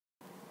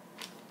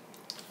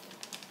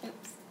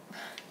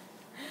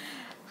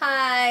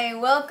Hi,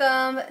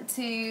 welcome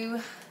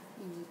to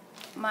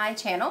my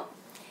channel.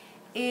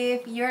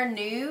 If you're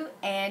new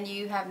and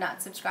you have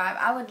not subscribed,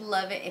 I would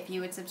love it if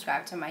you would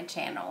subscribe to my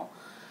channel.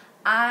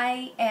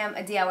 I am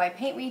a DIY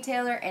paint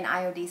retailer and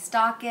IOD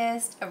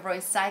stockist, a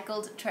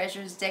recycled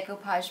treasures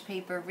decoupage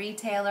paper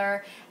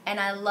retailer, and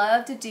I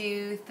love to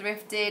do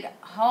thrifted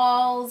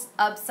hauls,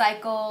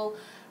 upcycle,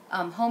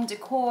 home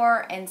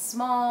decor and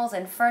smalls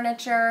and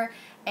furniture,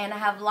 and I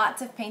have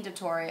lots of paint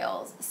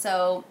tutorials.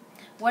 So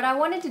what I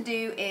wanted to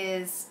do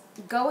is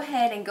go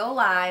ahead and go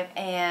live,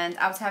 and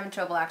I was having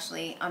trouble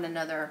actually on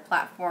another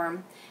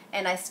platform,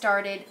 and I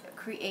started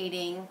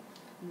creating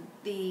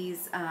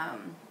these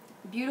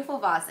beautiful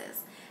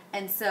vases.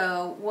 And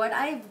so what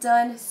I've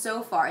done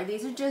so far,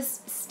 these are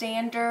just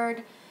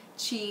standard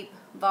cheap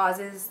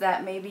vases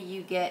that maybe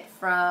you get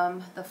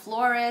from the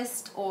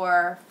florist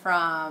or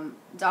from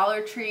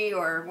Dollar Tree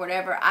or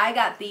whatever. I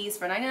got these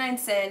for 99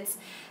 cents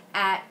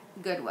at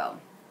Goodwill.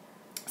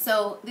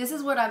 So this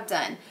is what I've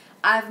done.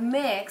 I've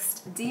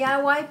mixed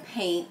DIY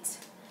paint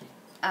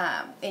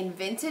in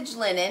vintage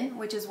linen,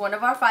 which is one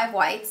of our 5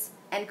 whites,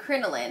 and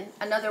crinoline,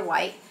 another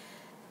white.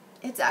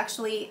 It's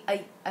actually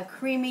a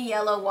creamy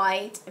yellow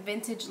white.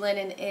 Vintage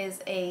linen is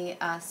a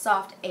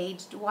soft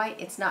aged white.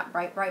 It's not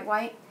bright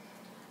white.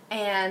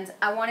 And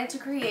I wanted to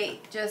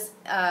create just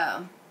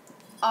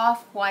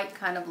off-white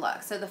kind of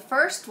look. So the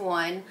first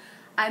one,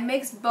 I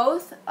mixed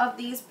both of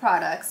these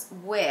products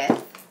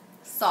with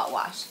salt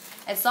wash.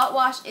 And salt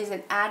wash is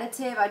an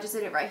additive. I just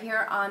did it right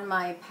here on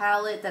my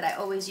palette that I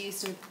always use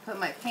to put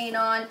my paint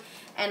on,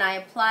 and I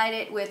applied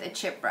it with a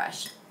chip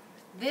brush.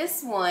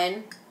 This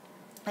one,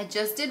 I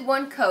just did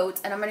one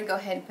coat, and I'm going to go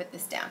ahead and put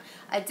this down.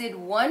 I did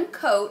one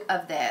coat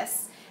of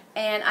this,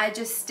 and I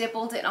just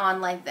stippled it on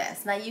like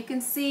this. Now you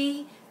can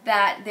see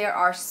that there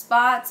are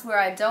spots where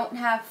I don't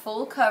have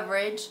full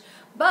coverage,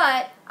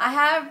 but I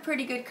have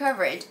pretty good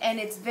coverage, and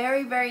it's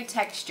very, very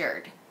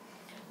textured.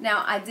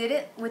 Now I did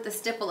it with the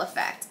stipple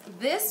effect.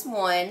 This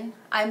one,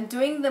 I'm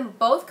doing them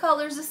both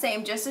colors the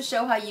same just to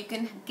show how you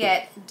can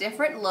get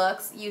different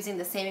looks using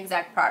the same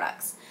exact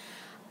products.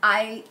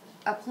 I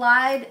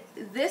applied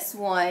this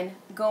one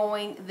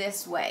going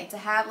this way to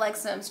have like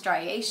some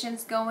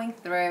striations going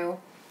through,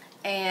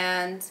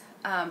 and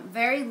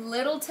very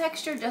little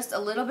texture, just a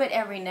little bit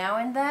every now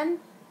and then.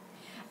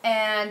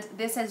 And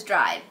this has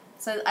dried.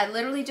 So I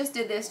literally just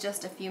did this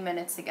just a few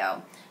minutes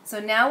ago. So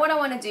now what I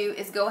want to do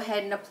is go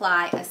ahead and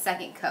apply a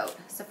second coat.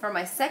 So for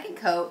my second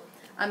coat,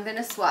 I'm going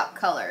to swap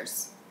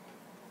colors.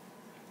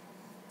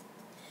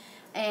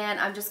 And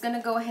I'm just going to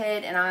go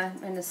ahead and I'm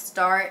going to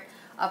start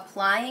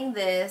applying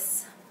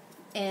this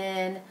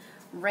in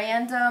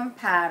random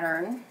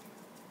pattern.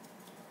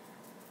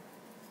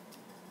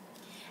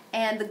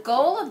 And the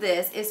goal of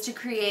this is to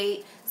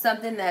create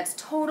something that's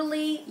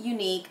totally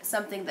unique,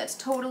 something that's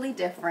totally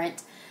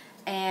different,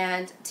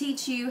 and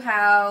teach you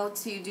how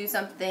to do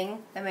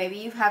something that maybe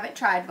you haven't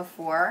tried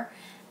before.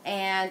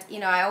 And you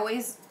know, I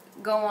always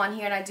go on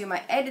here and I do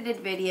my edited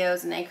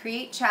videos and I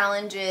create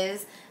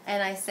challenges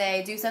and I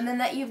say do something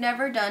that you've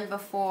never done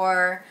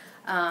before,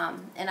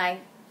 and I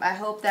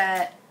hope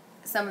that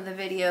some of the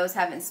videos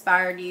have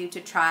inspired you to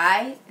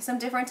try some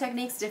different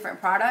techniques, different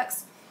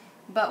products.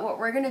 But what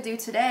we're going to do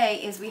today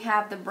is we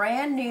have the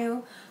brand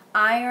new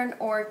Iron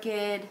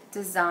Orchid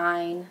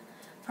design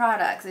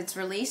products. It's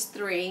release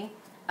 3.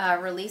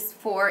 Release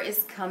 4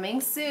 is coming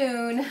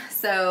soon.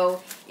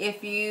 So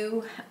if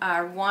you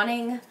are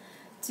wanting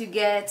to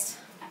get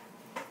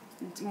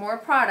more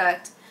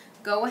product,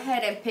 go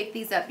ahead and pick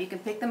these up. You can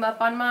pick them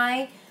up on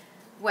my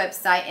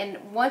website,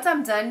 and once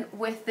I'm done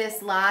with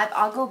this live,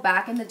 I'll go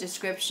back in the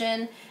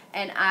description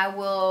and I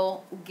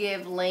will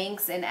give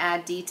links and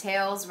add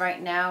details.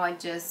 Right now I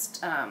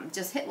just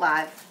hit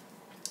live,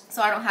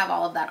 so I don't have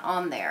all of that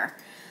on there.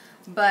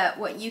 But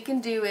what you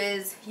can do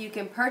is you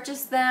can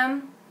purchase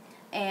them,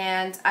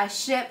 and I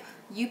ship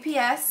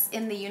UPS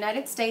in the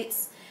United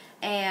States,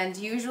 and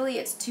usually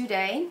it's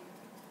 2-day,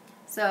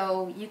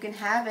 so you can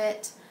have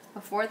it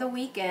before the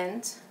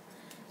weekend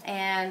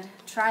and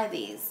try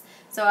these.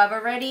 So I've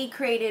already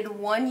created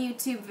one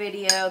YouTube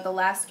video. The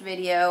last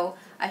video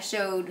I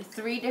showed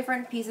 3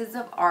 different pieces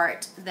of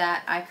art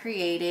that I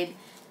created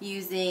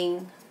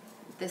using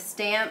the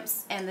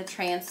stamps and the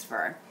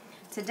transfer.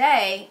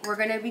 Today we're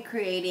going to be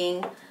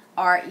creating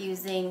art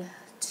using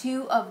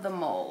 2 of the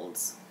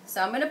molds.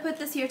 So I'm going to put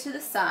this here to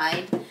the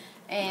side,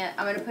 and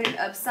I'm going to put it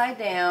upside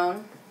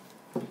down,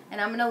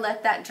 and I'm going to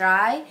let that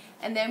dry,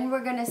 and then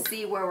we're going to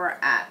see where we're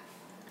at.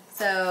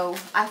 So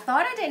I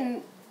thought I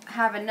didn't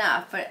have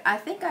enough, but I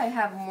think I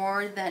have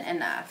more than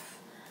enough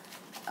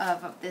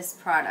of this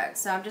product.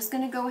 So I'm just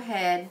going to go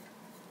ahead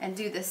and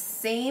do the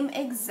same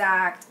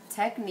exact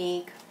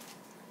technique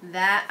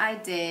that I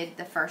did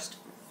the first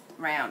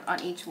round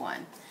on each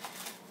one.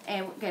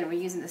 And again, we're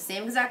using the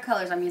same exact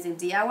colors. I'm using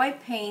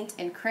DIY paint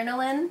in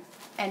crinoline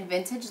and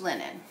vintage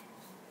linen.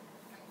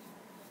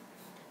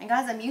 And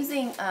guys, I'm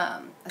using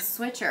a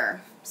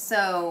switcher,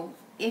 so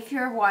if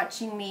you're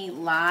watching me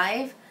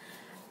live,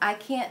 I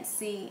can't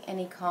see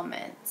any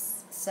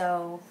comments.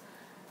 So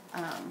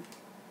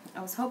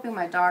I was hoping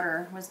my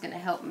daughter was going to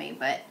help me,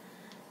 but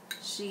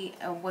she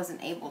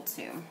wasn't able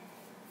to.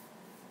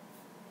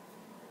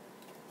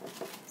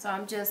 So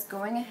I'm just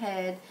going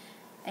ahead,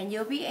 and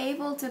you'll be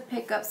able to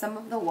pick up some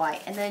of the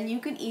white, and then you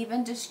can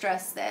even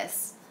distress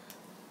this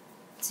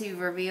to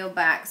reveal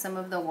back some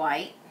of the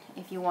white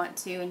if you want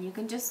to, and you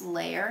can just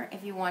layer.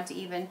 If you want to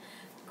even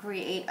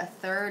create a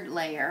third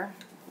layer,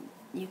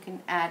 you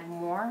can add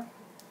more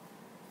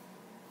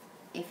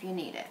if you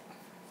need it.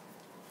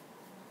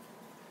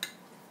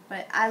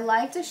 But I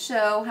like to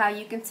show how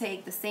you can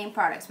take the same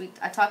products.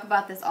 I talk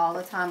about this all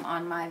the time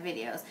on my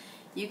videos.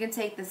 You can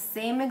take the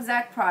same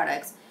exact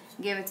products,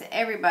 give it to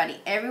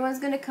everybody. Everyone's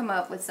going to come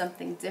up with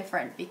something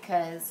different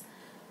because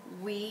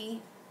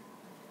we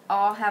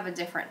all have a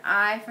different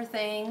eye for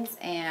things,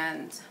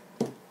 and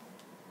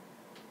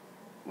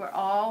we're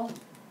all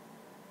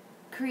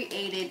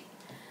created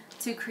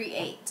to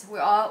create.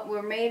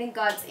 We're made in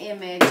God's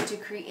image to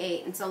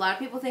create. And so a lot of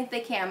people think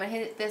they can. I'm going to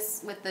hit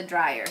this with the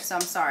dryer, so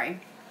I'm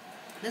sorry.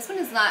 This one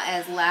is not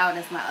as loud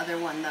as my other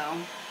one though.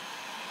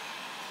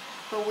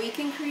 But we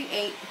can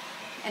create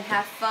and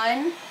have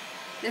fun.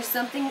 There's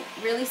something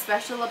really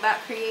special about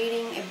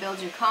creating. It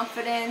builds your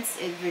confidence.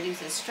 It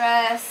reduces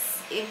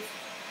stress.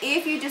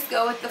 If you just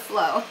go with the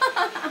flow.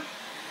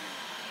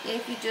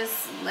 If you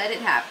just let it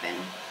happen.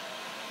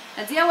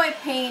 Now,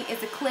 DIY paint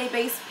is a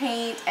clay-based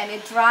paint, and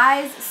it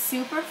dries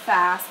super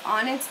fast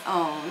on its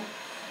own.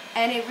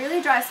 And it really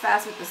dries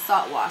fast with the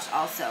salt wash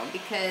also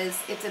because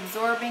it's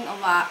absorbing a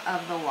lot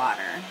of the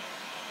water.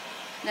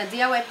 Now,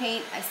 DIY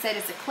paint, I said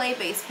it's a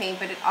clay-based paint,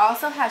 but it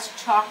also has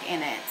chalk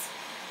in it.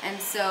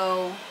 And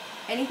so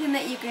anything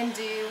that you can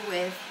do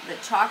with the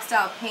chalk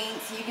style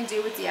paints, you can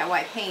do with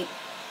DIY paint.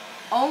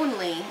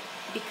 Only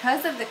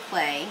because of the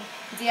clay,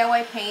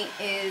 DIY paint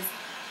is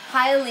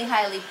highly,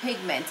 highly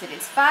pigmented.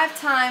 It's 5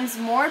 times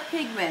more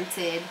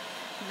pigmented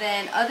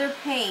than other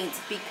paints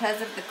because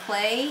of the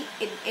clay.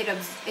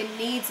 It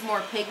needs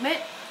more pigment,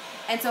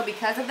 and so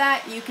because of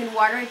that, you can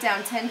water it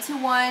down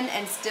 10:1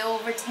 and still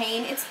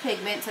retain its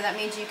pigment. So that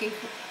means you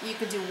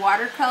can do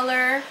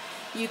watercolor,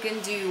 you can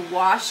do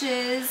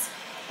washes,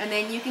 and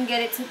then you can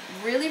get it to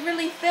really,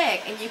 really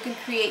thick, and you can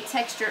create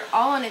texture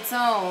all on its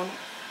own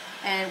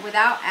and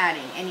without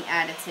adding any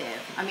additive.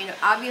 I mean,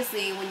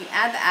 obviously when you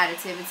add the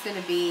additive, it's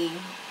going to be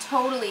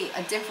totally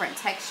a different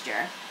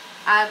texture.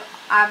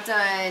 I've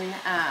done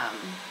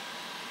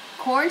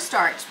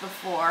cornstarch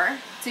before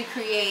to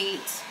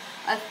create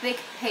a thick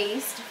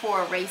paste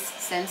for a raised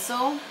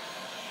stencil,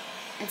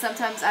 and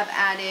sometimes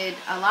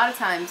a lot of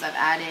times I've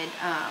added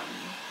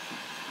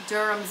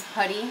Durham's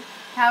putty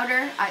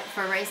powder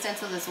for raised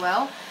stencils as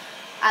well.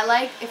 I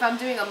like, if I'm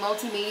doing a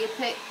multimedia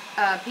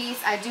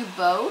piece, I do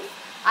both.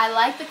 I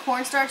like the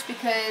cornstarch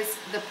because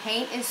the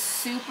paint is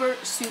super,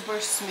 super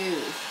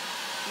smooth.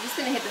 I'm just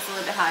going to hit this a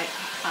little bit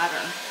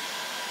hotter.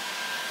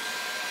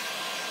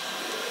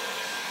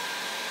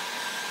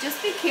 Just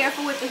be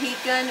careful with the heat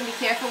gun and be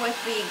careful with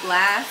the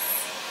glass.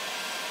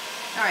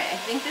 Alright, I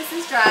think this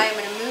is dry. I'm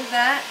going to move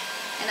that,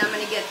 and I'm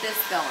going to get this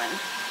going.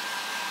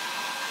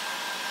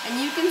 And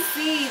you can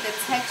see the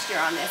texture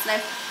on this. Now,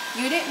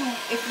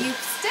 if you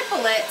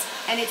stipple it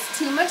and it's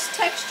too much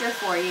texture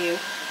for you,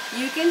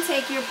 you can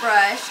take your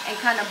brush and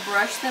kind of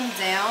brush them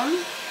down.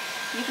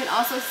 You can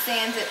also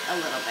sand it a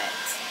little bit.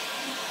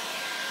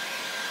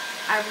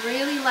 I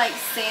really like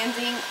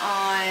sanding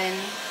on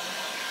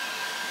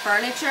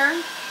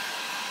furniture,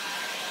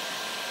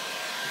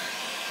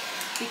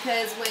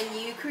 because when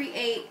you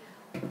create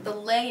the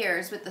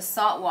layers with the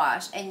salt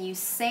wash and you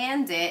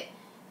sand it,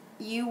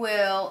 you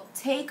will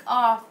take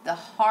off the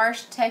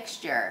harsh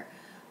texture,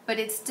 but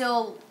it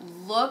still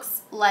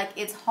looks like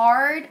it's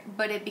hard,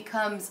 but it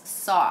becomes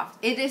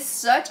soft. It is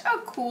such a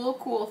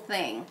cool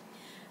thing.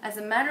 As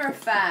a matter of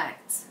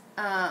fact,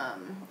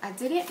 I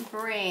didn't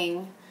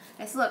bring,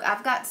 look,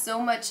 I've got so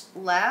much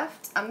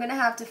left. I'm going to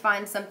have to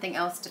find something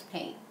else to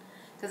paint,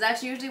 because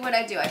that's usually what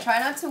I do. I try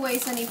not to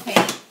waste any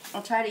paint.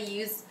 I'll try to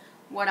use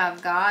what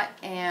I've got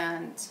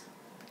and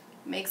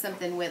make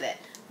something with it.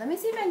 Let me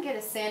see if I can get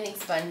a sanding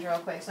sponge real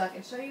quick so I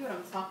can show you what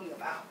I'm talking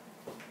about.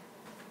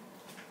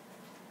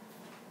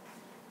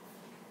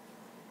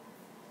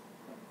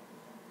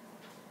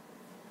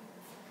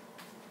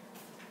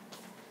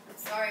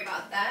 Sorry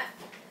about that.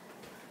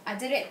 I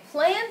didn't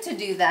plan to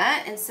do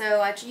that, and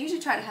so I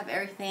usually try to have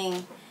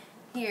everything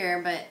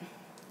here, but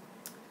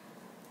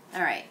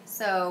alright,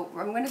 so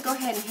I'm going to go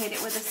ahead and hit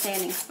it with a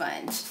sanding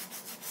sponge.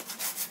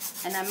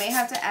 And I may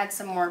have to add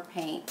some more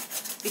paint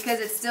because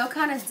it's still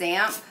kind of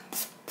damp.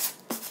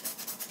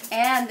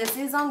 And this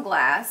is on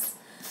glass.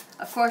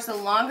 Of course, the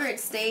longer it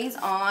stays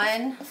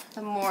on,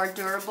 the more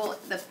durable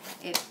the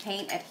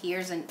paint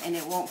adheres and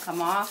it won't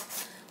come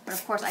off. But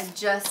of course, I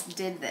just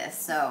did this,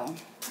 so.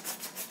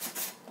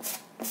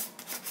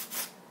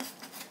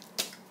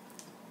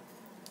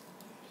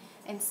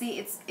 And see,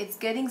 it's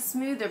getting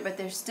smoother, but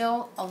there's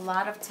still a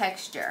lot of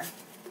texture.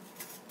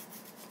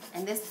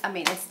 And this, I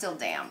mean, it's still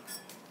damp.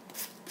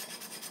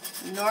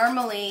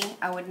 Normally,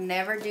 I would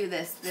never do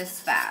this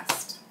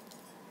fast.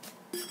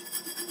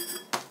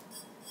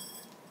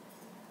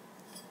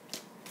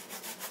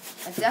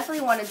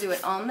 definitely want to do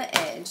it on the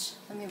edge.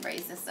 Let me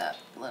raise this up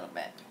a little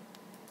bit.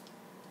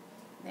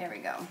 There we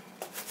go.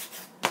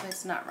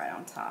 It's not right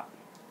on top.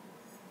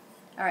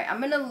 Alright, I'm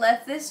going to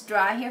let this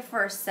dry here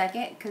for a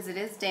second because it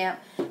is damp,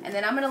 and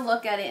then I'm going to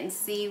look at it and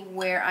see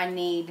where I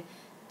need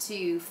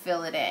to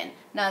fill it in.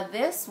 Now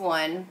this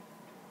one,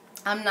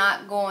 I'm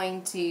not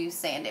going to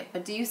sand it,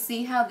 but do you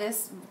see how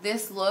this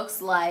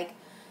looks like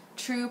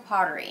true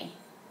pottery?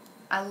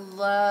 I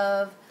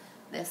love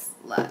this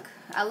look.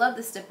 I love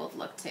the stippled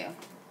look too.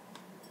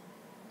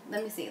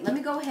 Let me see. Let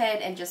me go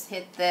ahead and just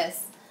hit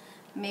this,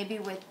 maybe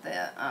with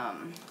the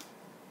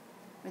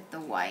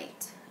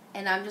white,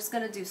 and I'm just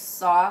gonna do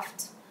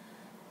soft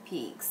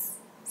peaks.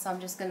 So I'm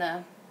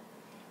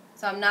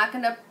not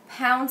gonna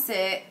pounce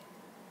it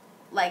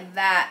like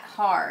that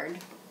hard.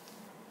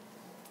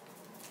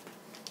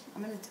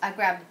 I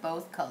grabbed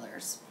both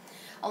colors.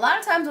 A lot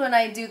of times when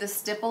I do the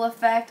stipple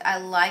effect, I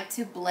like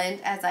to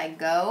blend as I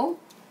go.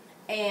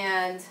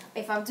 And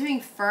if I'm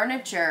doing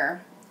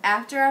furniture,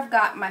 after I've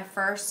got my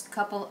first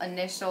couple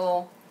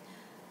initial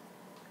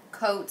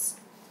coats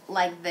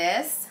like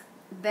this,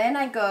 then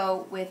I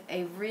go with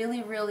a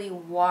really, really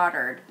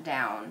watered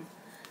down,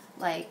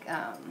 like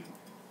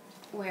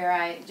where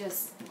I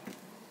just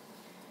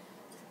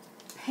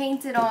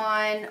paint it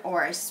on,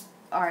 or I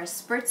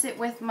spritz it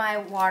with my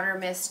water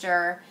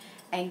mister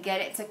and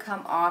get it to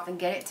come off and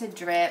get it to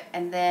drip,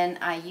 and then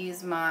I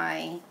use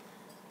my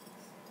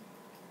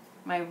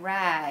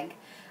rag.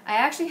 I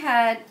actually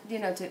had, you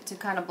know, to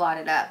kind of blot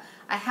it up.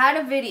 I had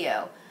a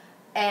video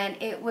and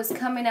it was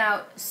coming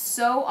out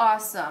so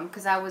awesome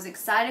because I was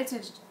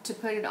excited to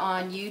put it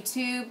on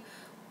YouTube.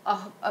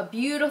 A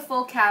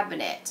beautiful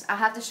cabinet. I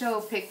have to show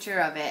a picture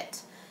of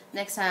it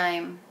next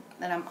time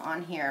that I'm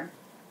on here.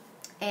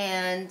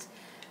 And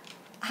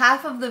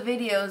half of the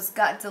videos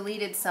got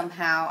deleted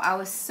somehow. I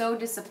was so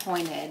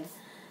disappointed,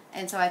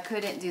 and so I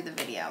couldn't do the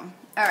video.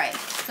 Alright,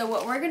 so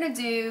what we're going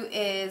to do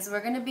is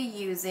we're going to be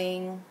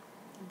using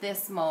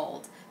this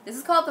mold. This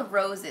is called the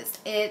Roses.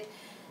 It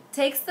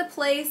takes the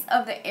place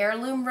of the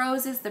heirloom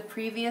roses, the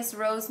previous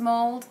rose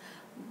mold,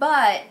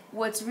 but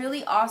what's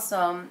really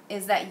awesome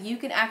is that you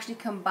can actually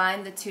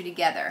combine the two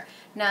together.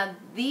 Now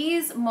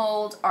these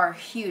molds are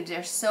huge.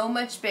 They're so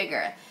much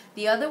bigger.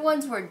 The other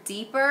ones were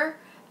deeper,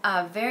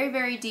 very,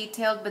 very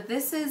detailed, but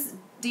this is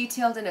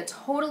detailed in a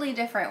totally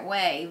different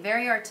way,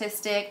 very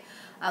artistic.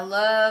 I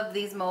love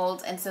these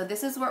molds, and so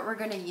this is what we're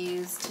going to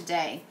use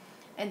today.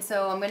 And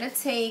so I'm going to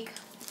take,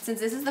 since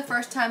this is the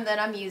first time that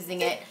I'm using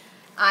it,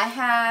 I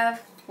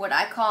have what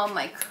I call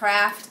my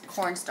craft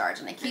cornstarch,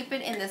 and I keep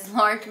it in this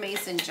large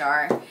mason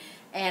jar,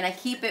 and I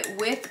keep it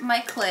with my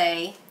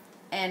clay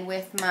and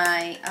with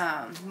my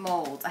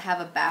molds. I have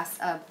a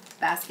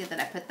basket that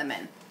I put them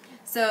in.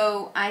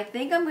 So I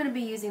think I'm going to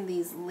be using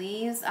these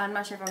leaves. I'm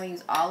not sure if I'm going to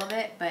use all of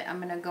it, but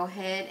I'm going to go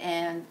ahead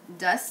and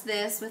dust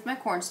this with my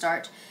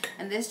cornstarch,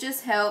 and this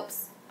just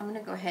helps. I'm going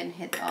to go ahead and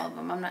hit all of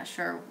them. I'm not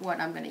sure what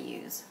I'm going to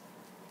use,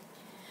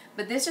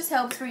 but this just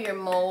helps for your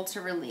mold to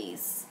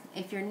release.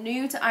 If you're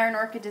new to Iron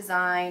Orchid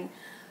Design,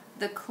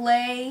 the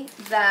clay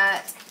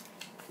that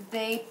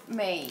they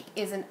make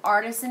is an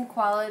artisan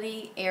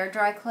quality air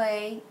dry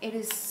clay. It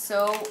is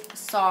so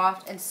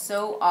soft and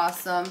so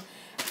awesome.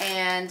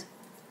 And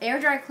air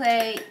dry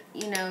clay,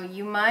 you know,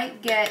 you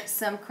might get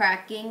some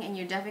cracking and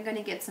you're definitely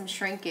going to get some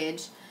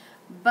shrinkage,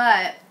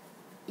 but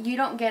you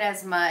don't get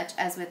as much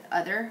as with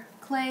other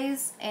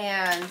clays,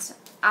 and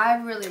I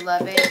really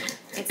love it.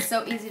 It's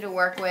so easy to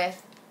work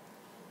with,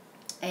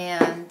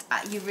 and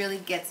you really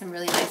get some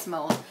really nice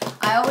mold.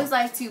 I always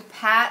like to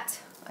pat,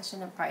 I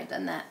shouldn't have probably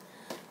done that,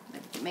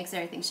 it makes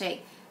everything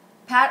shake.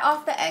 Pat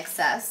off the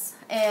excess,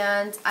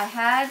 and I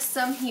had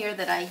some here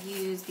that I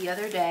used the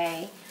other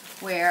day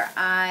where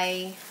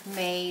I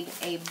made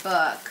a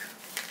book.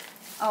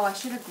 Oh, I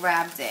should have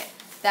grabbed it.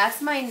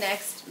 That's my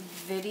next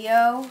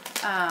video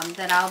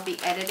that I'll be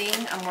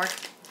editing. I'm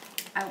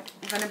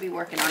going to be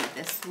working on it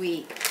this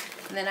week.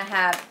 And then I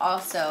have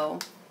also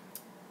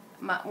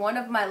one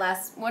of my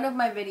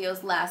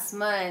videos last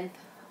month.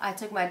 I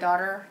took my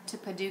daughter to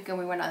Paducah and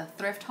we went on a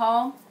thrift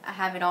haul. I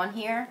have it on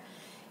here.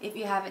 If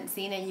you haven't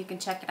seen it, you can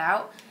check it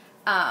out.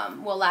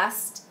 Well,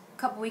 last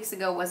couple weeks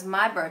ago was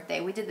my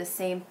birthday. We did the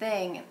same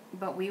thing,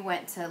 but we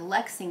went to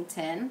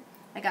Lexington.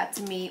 I got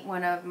to meet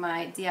one of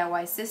my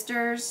DIY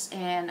sisters,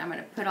 and I'm going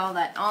to put all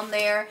that on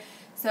there.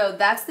 So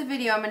that's the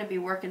video I'm going to be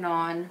working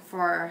on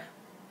for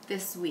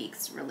this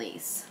week's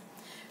release.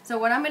 So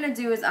what I'm going to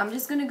do is I'm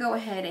just going to go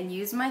ahead and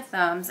use my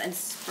thumbs and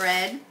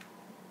spread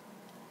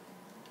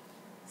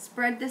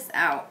this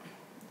out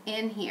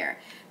in here.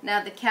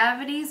 Now the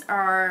cavities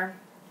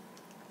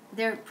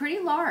they're pretty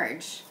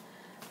large.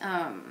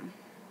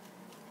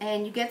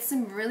 And you get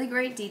some really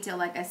great detail,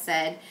 like I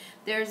said.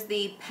 There's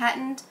the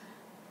patented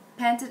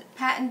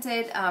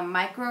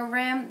micro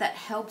rim that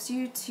helps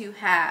you to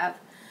have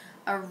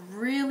a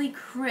really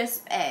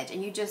crisp edge.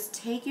 And you just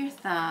take your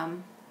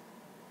thumb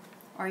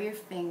or your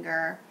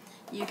finger.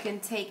 You can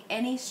take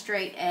any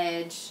straight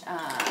edge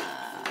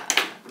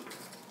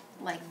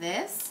like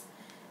this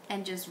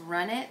and just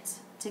run it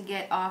to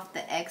get off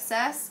the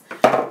excess.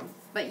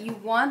 But you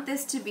want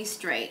this to be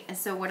straight. And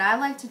so what I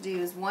like to do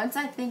is once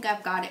I think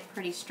I've got it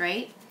pretty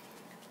straight,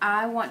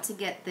 I want to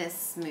get this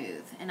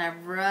smooth. And I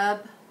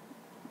rub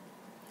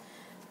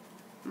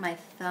my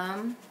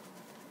thumb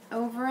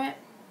over it.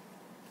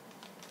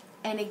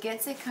 And it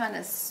gets it kind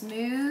of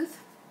smooth.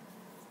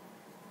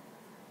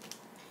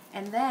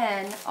 And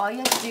then all you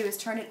have to do is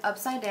turn it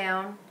upside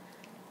down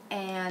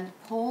and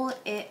pull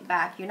it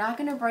back. You're not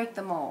going to break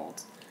the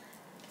mold.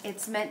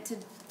 It's meant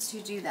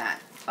to do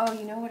that. Oh,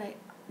 you know what I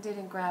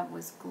didn't grab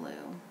was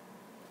glue.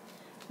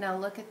 Now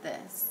look at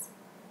this.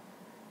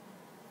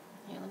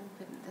 Here, let me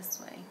put it this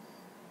way.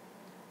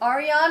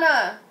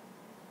 Ariana!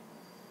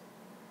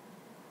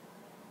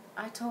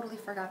 I totally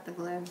forgot the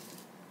glue.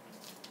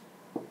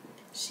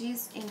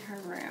 She's in her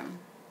room.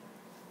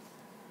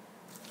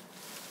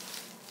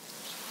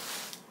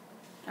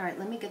 Alright,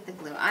 let me get the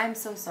glue. I'm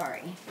so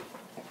sorry.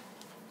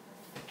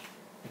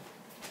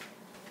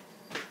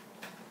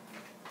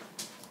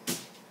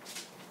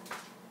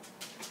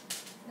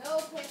 No,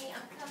 Penny,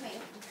 I'm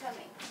coming. I'm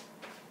coming.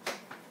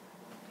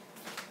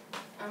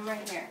 I'm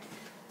right here.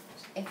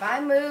 If I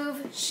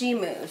move, she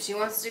moves. She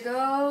wants to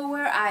go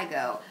where I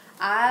go.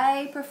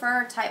 I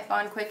prefer Type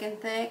Bond Quick and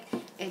Thick.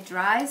 It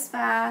dries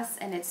fast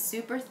and it's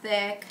super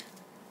thick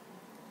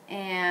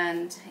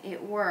and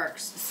it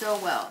works so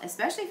well,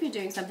 especially if you're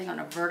doing something on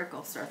a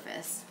vertical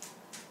surface.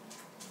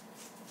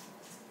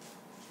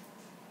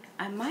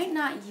 I might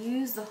not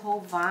use the whole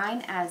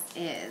vine as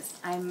is.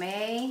 I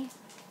may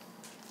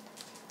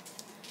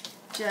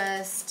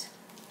just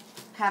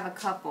have a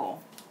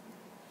couple.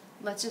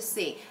 Let's just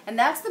see. And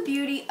that's the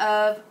beauty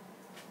of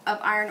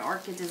Iron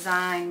Orchid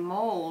Design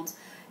molds,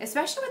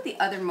 especially with the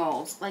other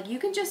molds. Like, you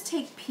can just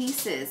take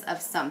pieces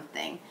of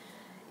something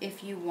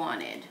if you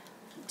wanted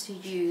to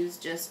use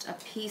just a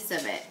piece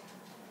of it.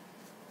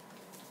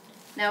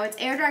 Now, it's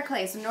air dry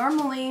clay, so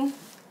normally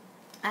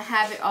I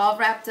have it all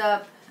wrapped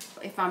up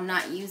if I'm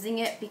not using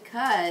it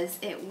because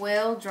it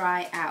will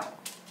dry out.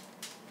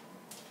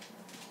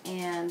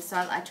 And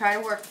so I try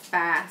to work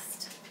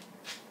fast.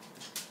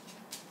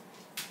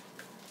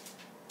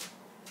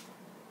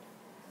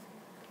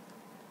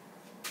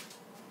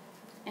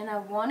 And I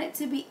want it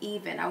to be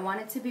even. I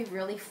want it to be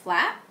really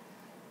flat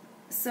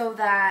so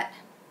that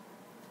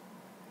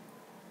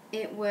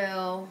it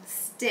will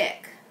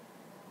stick.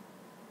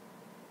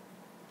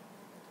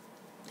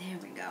 There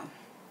we go.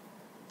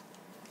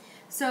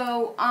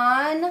 So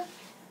on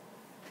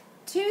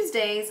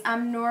Tuesdays,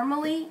 I'm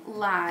normally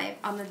live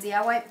on the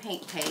DIY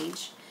Paint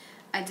page.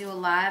 I do a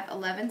live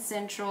 11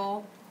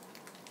 Central,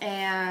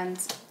 and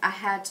I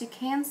had to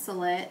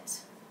cancel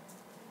it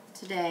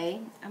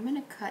today. I'm going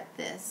to cut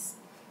this.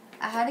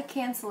 I had to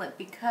cancel it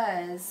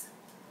because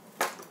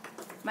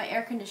my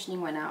air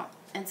conditioning went out.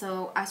 And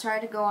so I tried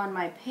to go on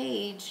my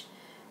page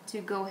to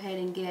go ahead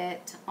and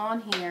get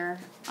on here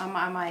on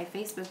my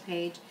Facebook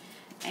page,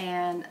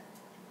 and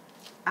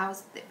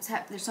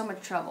there's so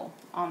much trouble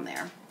on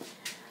there.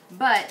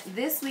 But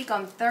this week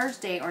on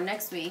Thursday or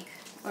next week,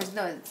 or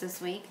no, it's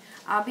this week,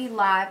 I'll be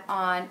live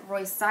on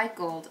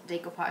recycled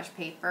decoupage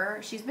paper.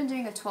 She's been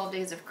doing a 12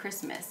 days of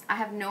Christmas. I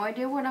have no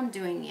idea what I'm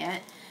doing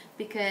yet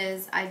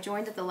because I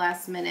joined at the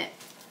last minute.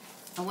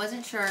 I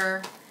wasn't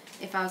sure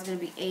if I was going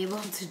to be able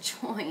to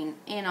join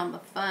in on the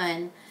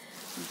fun,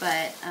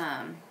 but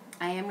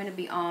I am going to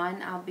be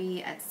on. I'll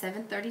be at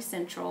 7:30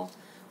 Central,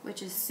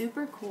 which is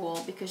super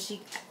cool because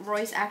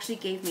Royce actually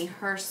gave me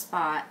her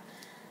spot.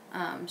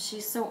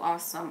 She's so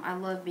awesome. I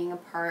love being a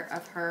part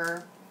of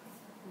her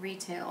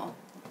retail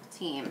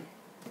team.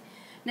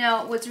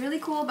 Now, what's really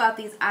cool about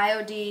these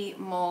IOD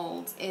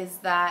molds is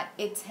that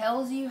it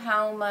tells you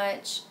how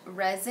much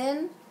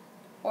resin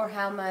or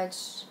how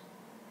much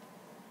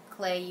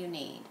clay you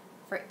need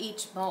for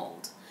each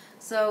mold.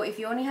 So if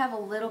you only have a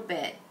little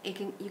bit, you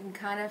can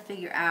kind of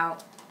figure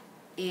out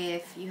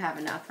if you have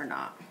enough or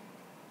not.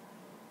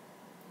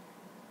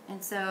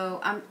 And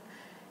so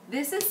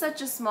this is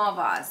such a small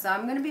vase, so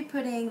I'm going to be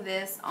putting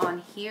this on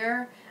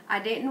here. I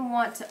didn't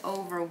want to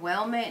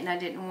overwhelm it, and I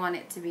didn't want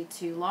it to be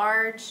too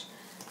large.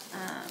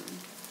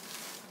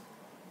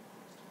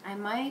 I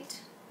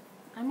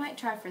might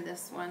try for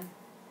this one.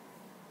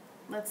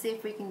 Let's see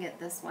if we can get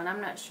this one.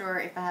 I'm not sure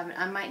if I have it.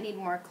 I might need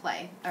more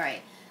clay. All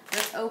right,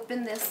 let's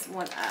open this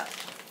one up.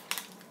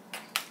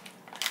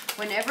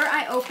 Whenever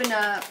I open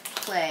up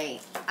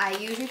clay, I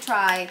usually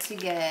try to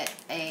get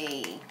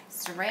a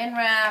saran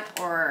wrap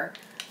or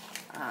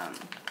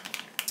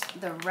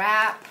the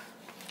wrap,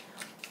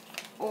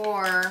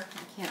 or I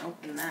can't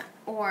open that,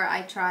 or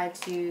I try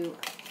to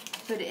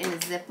put it in a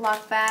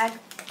Ziploc bag.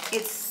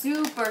 It's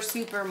super,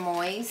 super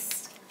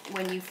moist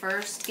when you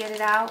first get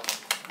it out,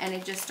 and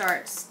it just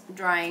starts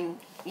drying,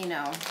 you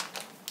know,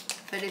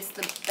 but it's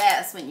the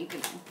best when you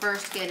can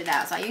first get it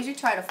out. So I usually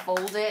try to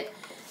fold it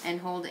and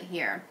hold it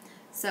here.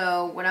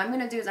 So what I'm going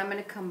to do is I'm going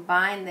to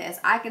combine this.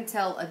 I can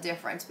tell a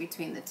difference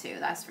between the two,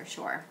 that's for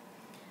sure.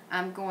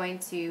 I'm going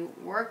to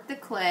work the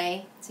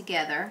clay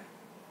together,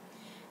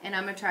 and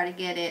I'm going to try to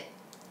get it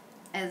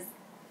as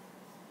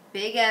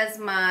big as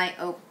my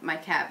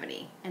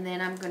cavity. And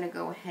then I'm going to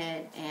go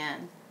ahead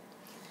and,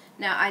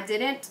 now I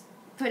didn't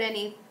put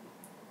any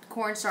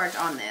cornstarch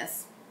on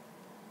this.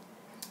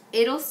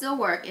 It'll still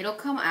work. It'll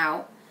come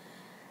out.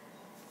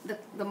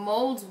 The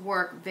molds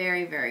work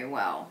very, very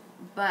well.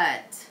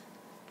 But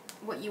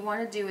what you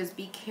want to do is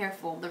be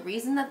careful. The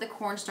reason that the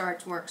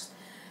cornstarch works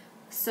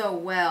so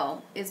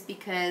well is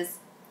because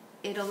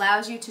it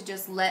allows you to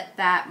just let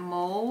that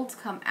mold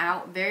come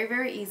out very,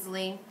 very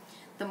easily.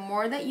 The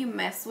more that you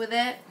mess with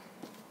it,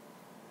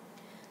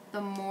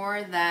 the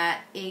more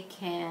that it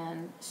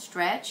can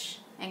stretch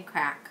and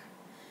crack.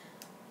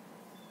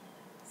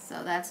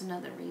 So that's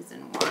another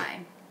reason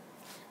why.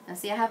 Now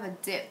see, I have a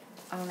dip.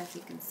 I don't know if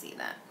you can see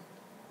that.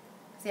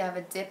 See, I have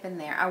a dip in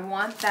there. I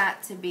want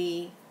that to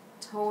be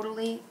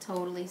totally,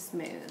 totally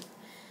smooth.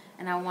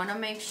 And I want to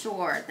make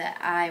sure that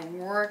I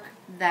work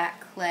that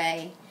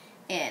clay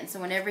in. So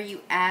whenever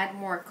you add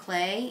more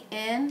clay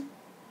in,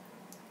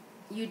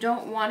 you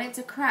don't want it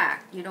to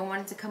crack. You don't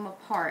want it to come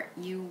apart.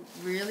 You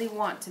really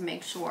want to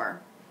make sure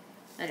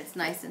that it's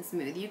nice and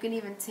smooth. You can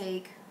even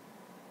take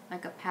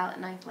like a palette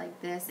knife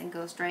like this and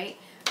go straight.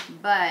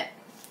 But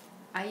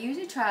I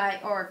usually try,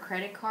 or a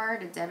credit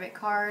card, a debit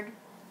card.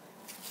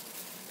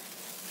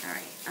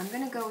 Alright, I'm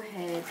going to go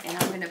ahead and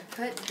I'm going to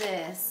put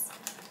this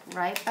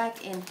right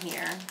back in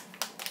here.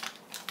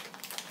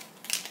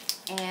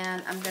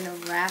 And I'm going to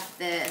wrap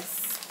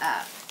this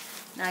up.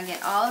 Now again,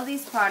 all of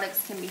these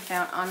products can be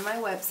found on my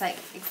website,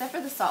 except for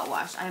the salt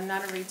wash. I am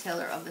not a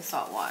retailer of the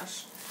salt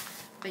wash.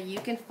 But you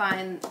can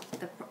find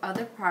the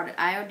other product,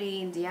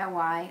 IOD and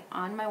DIY,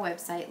 on my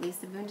website,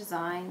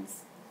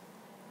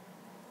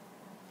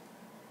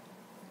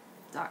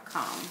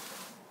 lisaboondesigns.com.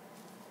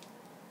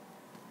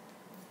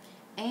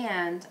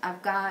 And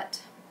I've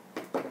got,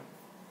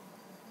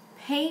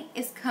 paint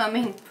is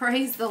coming,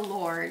 praise the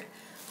Lord.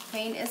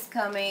 Paint is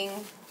coming,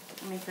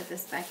 let me put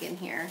this back in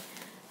here,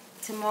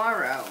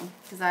 tomorrow,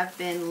 because I've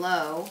been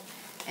low.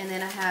 And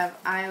then I have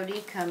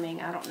IOD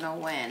coming, I don't know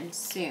when,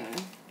 soon.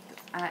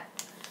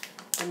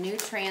 The new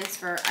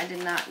transfer, I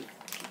did not,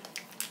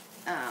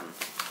 I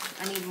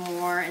need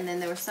more, and then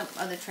there were some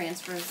other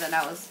transfers that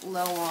I was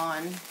low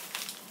on.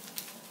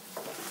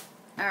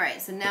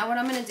 Alright, so now what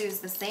I'm going to do is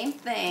the same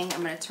thing.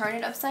 I'm going to turn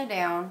it upside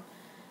down,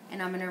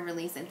 and I'm going to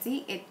release it.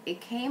 See, it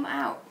came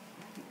out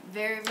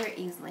very, very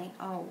easily.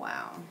 Oh,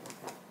 wow.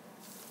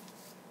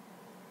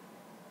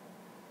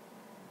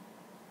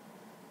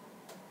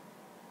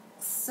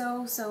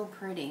 So, so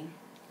pretty.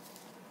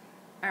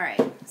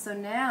 Alright, so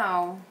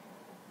now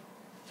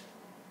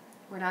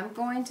what I'm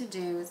going to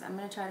do is I'm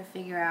going to try to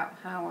figure out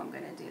how I'm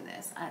going to do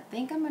this. I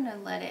think I'm going to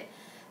let it,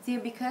 see,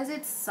 because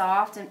it's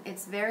soft and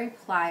it's very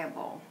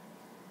pliable,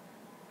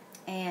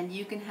 and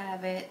you can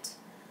have it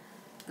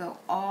go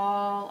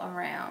all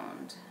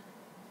around.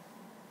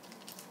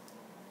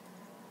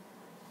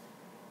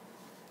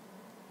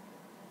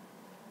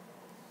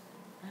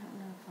 I don't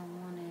know if I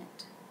want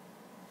it.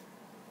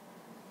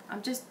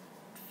 I'm just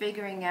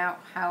figuring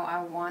out how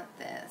I want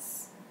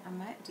this. I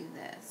might do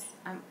this.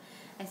 And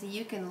so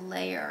you can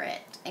layer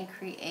it and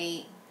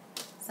create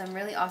some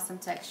really awesome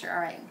texture.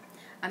 Alright,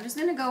 I'm just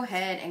going to go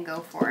ahead and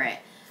go for it.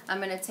 I'm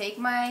going to take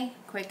my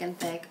Quick and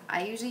Thick.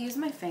 I usually use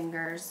my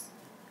fingers.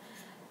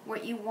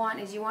 What you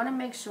want is you want to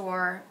make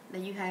sure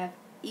that you have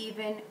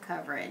even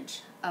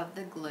coverage of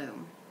the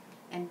glue,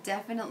 and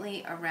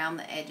definitely around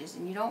the edges.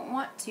 And you don't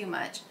want too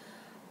much,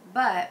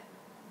 but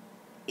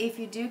if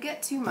you do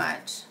get too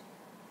much,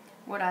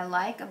 what I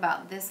like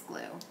about this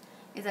glue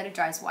is that it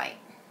dries white.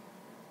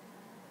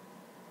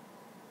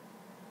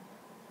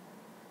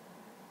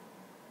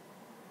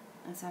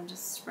 And so I'm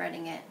just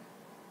spreading it.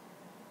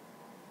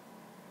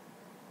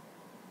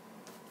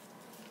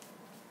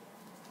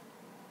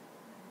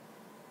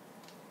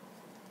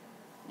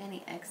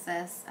 Any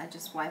excess I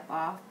just wipe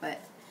off,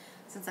 but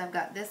since I've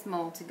got this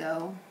mold to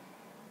go,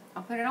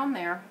 I'll put it on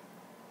there.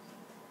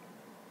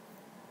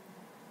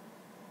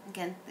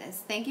 Again,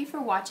 thank you for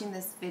watching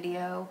this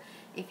video.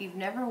 If you've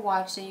never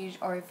watched it,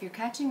 or if you're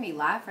catching me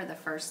live for the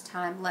first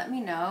time, let me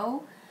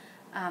know.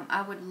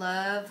 I would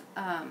love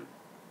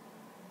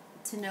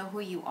to know who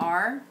you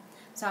are.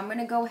 So I'm going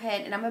to go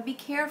ahead and I'm going to be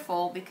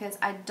careful, because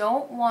I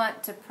don't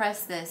want to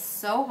press this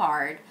so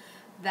hard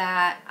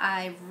that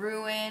I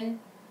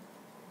ruin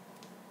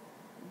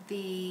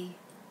the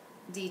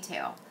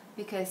detail,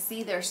 because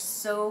see, there's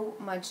so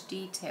much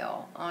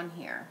detail on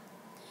here,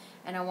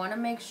 and I want to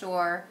make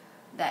sure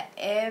that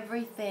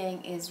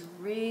everything is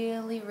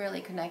really, really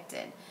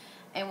connected.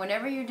 And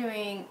whenever you're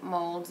doing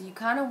molds, you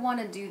kind of want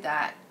to do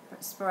that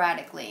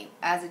sporadically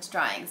as it's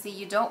drying. See,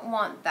 you don't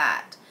want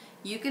that.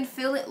 You can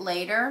fill it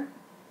later.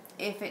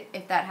 If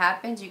that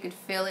happens, you could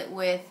fill it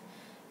with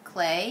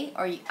clay,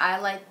 or I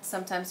like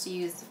sometimes to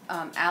use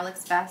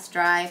Alex Fast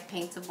Dry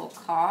paintable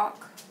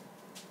caulk.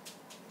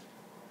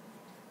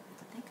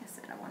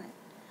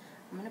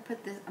 I'm going to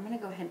put this, I'm going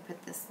to go ahead and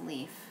put this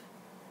leaf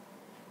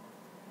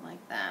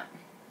like that.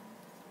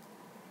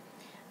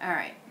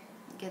 Alright,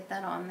 get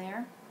that on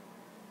there.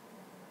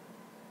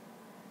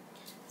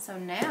 So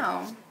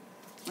now,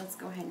 let's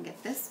go ahead and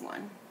get this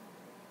one.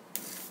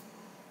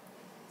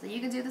 So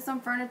you can do this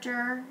on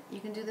furniture, you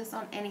can do this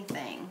on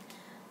anything.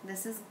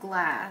 This is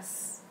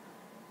glass.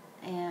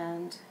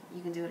 And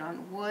you can do it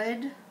on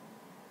wood,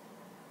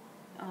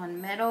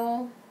 on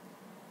metal.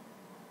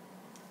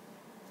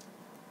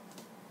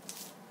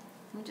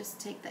 Let me just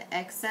take the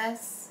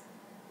excess.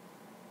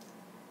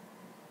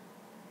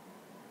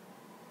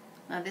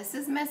 Now this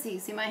is messy.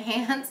 See my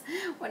hands?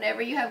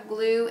 Whenever you have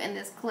glue and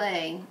this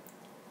clay,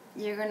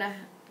 you're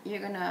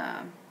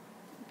gonna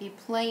be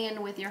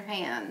playing with your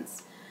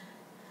hands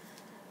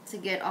to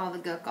get all the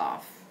gook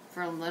off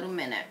for a little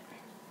minute.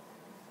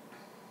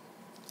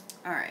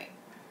 Alright.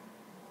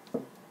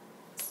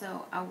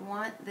 So I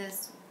want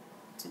this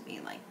to be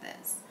like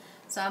this.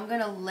 So I'm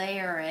gonna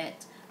layer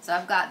it. So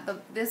I've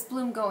got this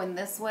bloom going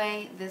this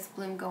way, this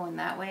bloom going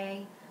that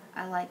way.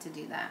 I like to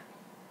do that.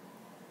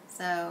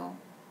 So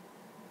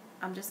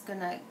I'm just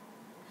gonna,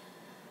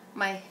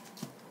 I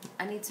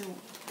need to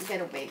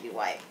get a baby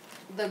wipe.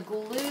 The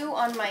glue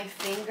on my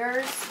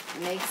fingers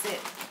makes it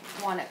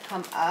want to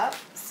come up,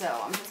 so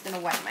I'm just gonna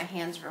wipe my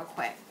hands real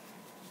quick.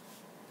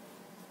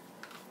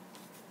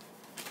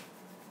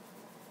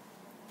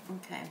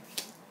 Okay.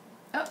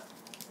 Oh,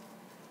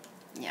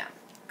 yeah,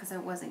 because I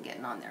wasn't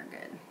getting on there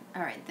good.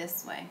 All right,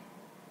 this way.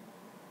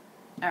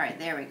 All right,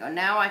 there we go.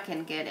 Now I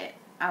can get it.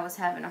 I was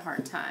having a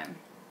hard time.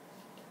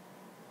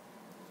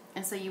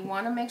 And so you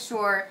want to make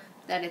sure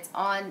that it's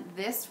on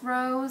this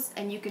rose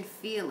and you can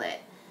feel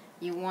it.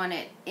 You want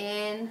it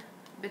in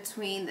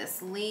between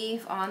this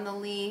leaf, on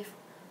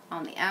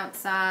the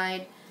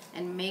outside,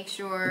 and make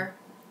sure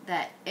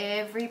that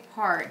every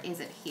part is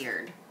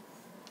adhered.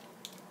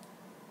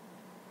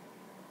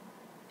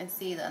 And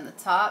see on the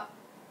top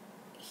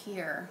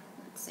here,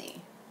 let's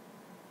see.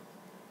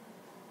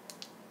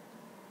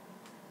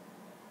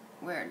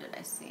 Where did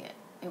I see it?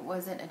 It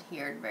wasn't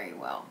adhered very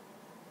well.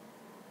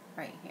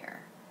 Right here.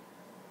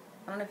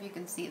 I don't know if you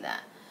can see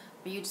that,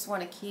 but you just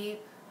want to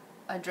keep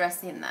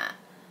addressing that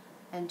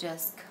and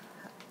just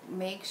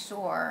make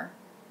sure,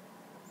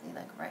 see,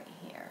 like right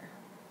here,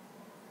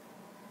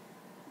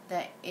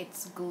 that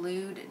it's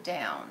glued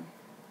down.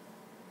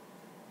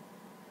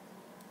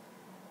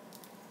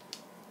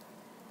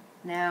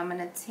 Now I'm going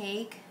to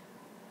take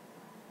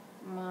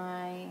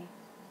my,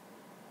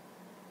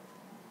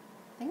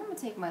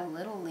 my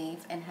little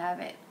leaf and have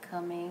it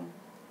coming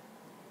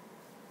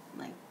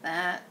like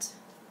that.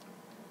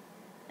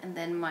 And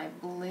then my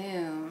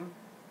bloom,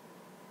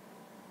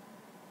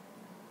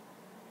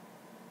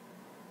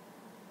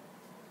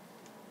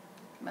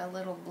 my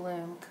little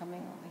bloom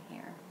coming over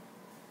here.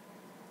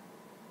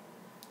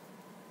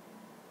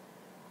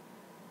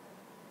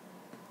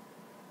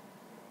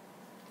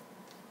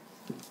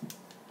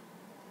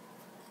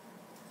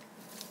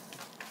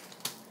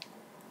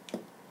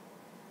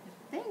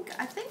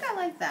 I think I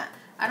like that.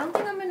 I don't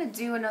think I'm going to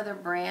do another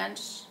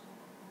branch.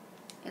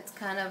 It's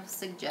kind of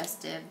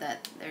suggestive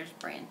that there's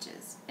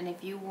branches. And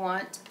if you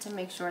want to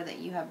make sure that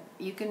you have,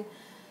 you can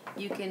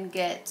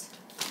get,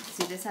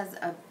 see this has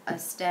a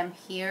stem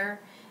here,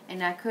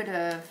 and I could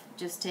have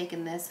just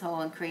taken this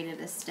hole and created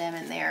a stem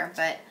in there,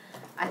 but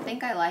I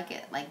think I like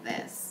it like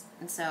this.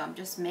 And so I'm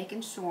just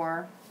making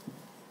sure,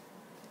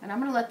 and I'm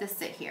going to let this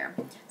sit here.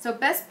 So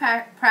best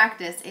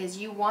practice is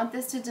you want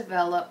this to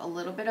develop a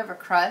little bit of a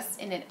crust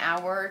in an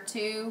hour or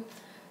two,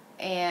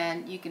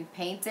 and you can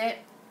paint it.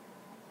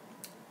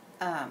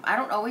 I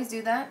don't always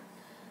do that.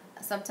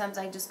 Sometimes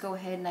I just go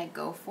ahead and I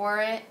go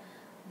for it.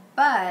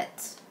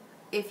 But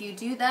if you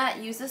do that,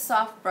 use a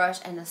soft brush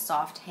and a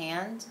soft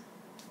hand,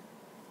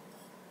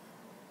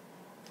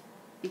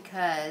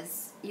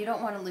 because you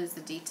don't want to lose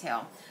the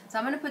detail. So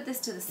I'm going to put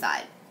this to the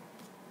side.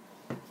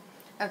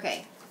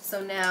 Okay,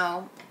 so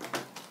now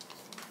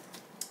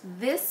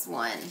this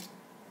one,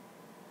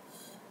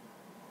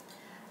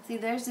 see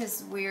there's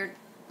this weird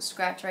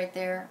scratch right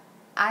there.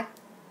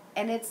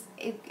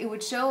 It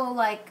would show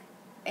like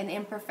an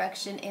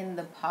imperfection in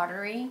the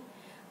pottery,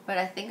 but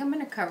I think I'm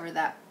going to cover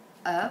that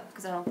up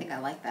because I don't think I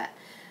like that.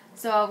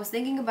 So I was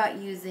thinking about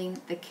using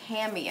the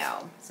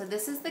Cameo. So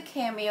this is the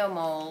Cameo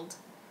mold,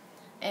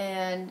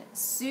 and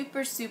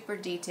super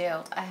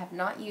detailed. I have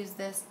not used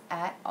this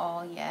at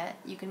all yet.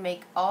 You can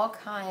make all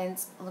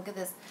kinds. Look at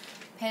this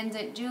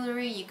pendant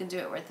jewelry. You can do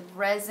it with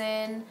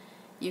resin.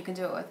 You can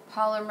do it with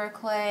polymer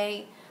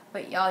clay.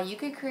 But y'all, you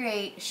could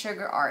create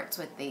sugar arts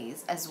with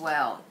these as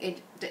well.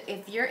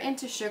 If you're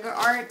into sugar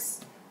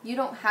arts, you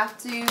don't have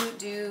to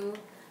do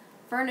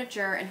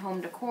furniture and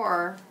home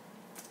decor.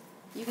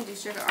 You can do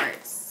sugar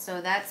arts.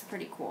 So that's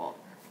pretty cool.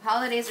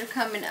 Holidays are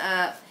coming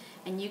up,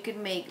 and you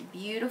can make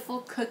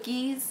beautiful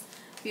cookies,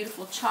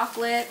 beautiful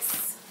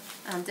chocolates,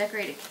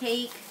 decorate a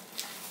cake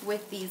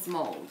with these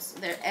molds.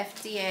 They're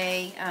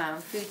FDA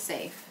food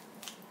safe,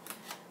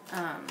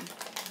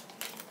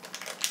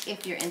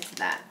 if you're into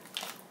that.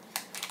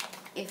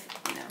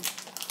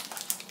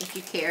 If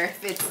you care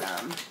if it's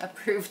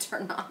approved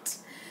or not.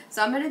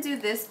 So I'm gonna do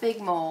this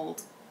big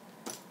mold.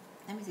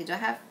 Let me see,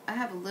 I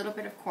have a little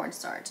bit of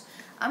cornstarch.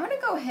 I'm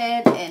gonna go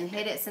ahead and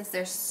hit it, since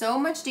there's so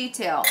much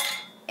detail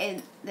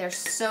and there's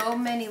so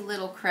many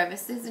little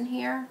crevices in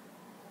here.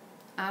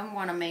 I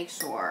wanna make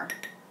sure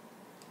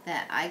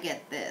that I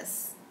get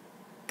this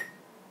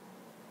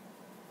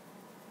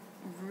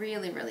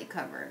really, really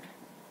covered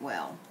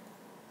well.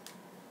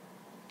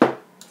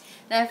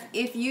 Now,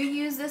 if you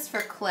use this for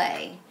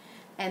clay,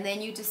 and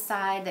then you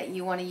decide that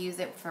you want to use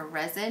it for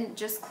resin,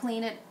 just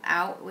clean it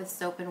out with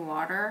soap and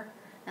water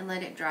and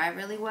let it dry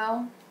really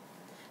well.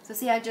 So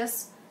see, I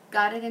just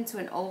got it into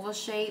an oval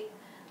shape,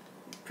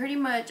 pretty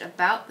much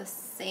about the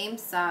same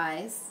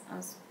size.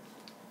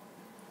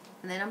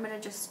 And then I'm going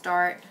to just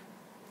start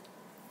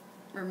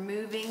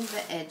removing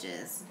the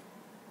edges.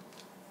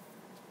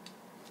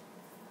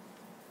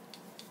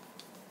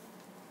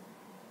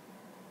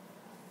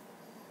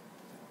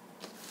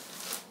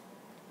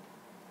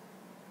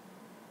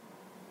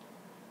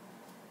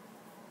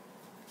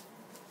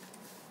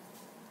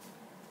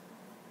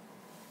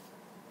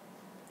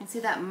 And see,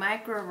 that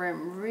micro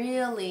rim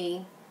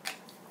really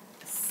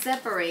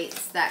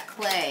separates that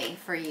clay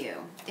for you.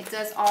 It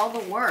does all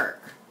the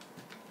work.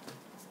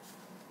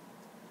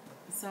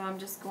 So I'm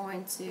just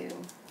going to,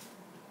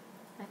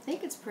 I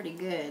think it's pretty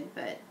good,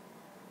 but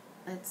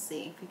let's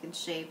see if we can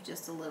shave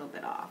just a little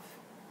bit off.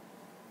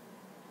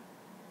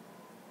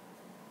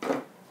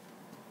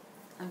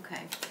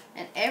 Okay,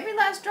 and every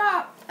last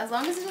drop, as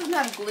long as it doesn't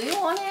have glue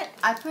on it,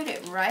 I put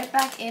it right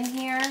back in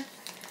here.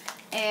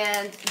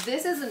 And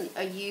this isn't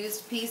a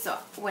used piece, so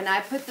when I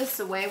put this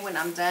away when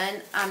I'm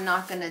done, I'm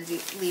not going to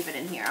leave it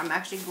in here. I'm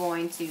actually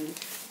going to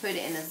put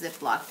it in a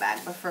Ziploc bag.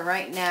 But for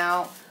right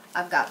now,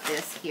 I've got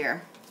this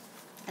here.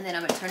 And then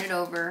I'm going to turn it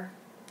over,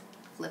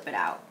 flip it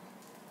out.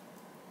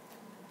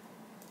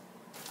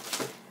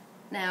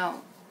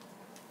 Now,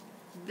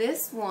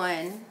 this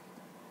one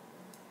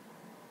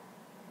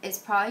is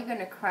probably going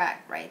to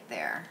crack right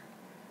there.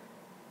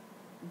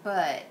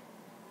 But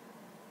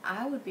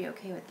I would be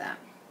okay with that.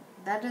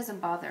 That doesn't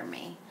bother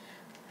me.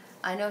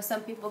 I know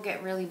some people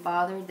get really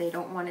bothered. They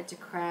don't want it to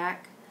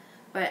crack.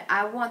 But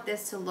I want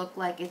this to look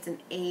like it's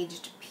an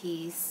aged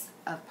piece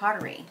of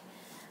pottery.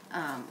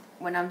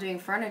 When I'm doing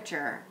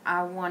furniture,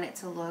 I want it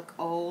to look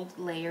old,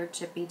 layered,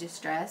 chippy,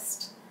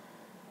 distressed.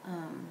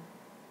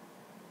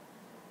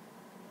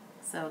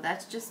 So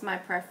that's just my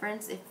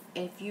preference.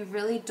 If you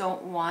really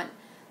don't want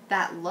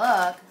that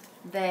look,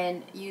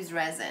 then use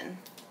resin.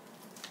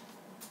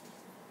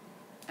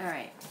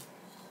 Alright.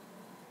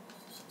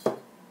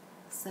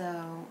 So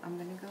I'm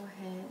going to go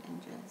ahead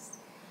and just,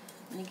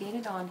 I'm going to get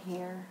it on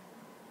here.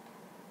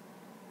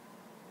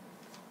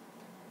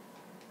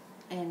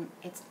 And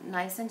it's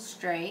nice and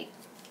straight.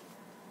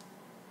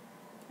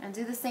 And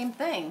do the same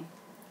thing.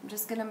 I'm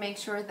just going to make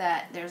sure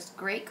that there's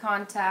great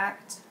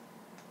contact.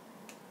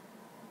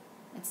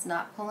 It's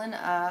not pulling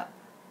up.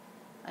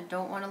 I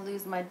don't want to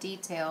lose my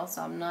detail,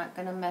 so I'm not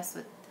going to mess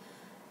with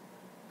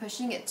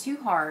pushing it too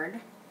hard.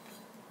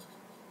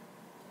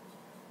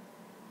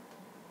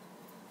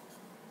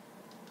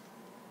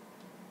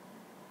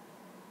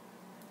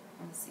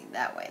 Let's see,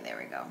 that way, there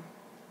we go.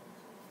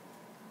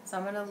 So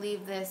I'm going to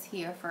leave this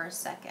here for a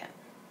second.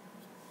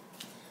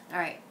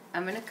 Alright,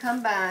 I'm going to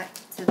come back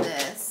to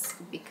this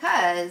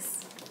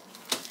because,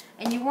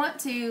 and you want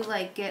to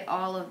like get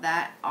all of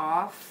that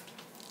off.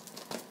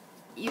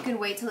 You can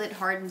wait till it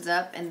hardens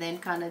up and then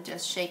kind of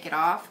just shake it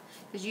off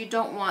because you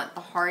don't want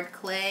the hard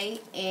clay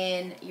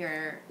in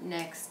your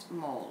next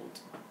mold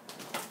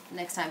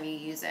next time you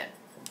use it.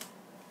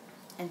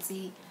 And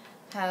see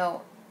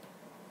how,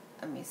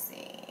 let me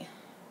see.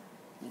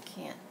 You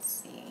can't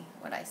see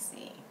what I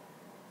see.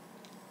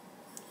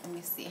 Let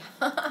me see.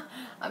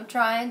 I'm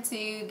trying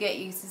to get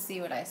you to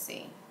see what I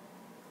see.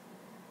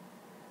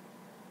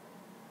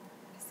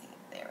 See,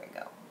 there we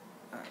go.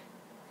 Alright.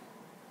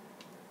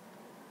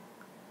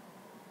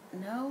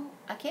 No,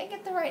 I can't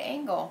get the right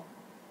angle.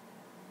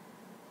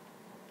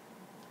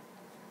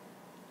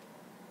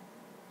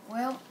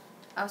 Well,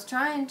 I was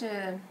trying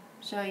to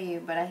show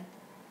you, but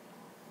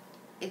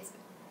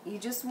you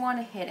just want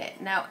to hit it.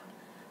 Now,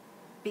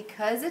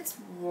 because it's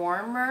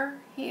warmer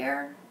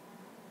here,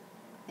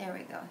 there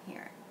we go,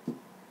 here.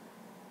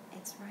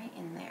 It's right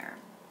in there.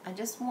 I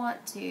just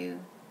want to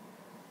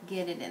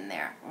get it in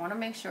there. I want to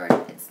make sure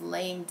it's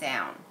laying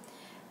down.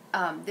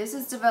 This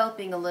is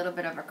developing a little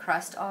bit of a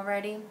crust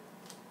already.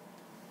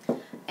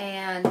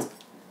 And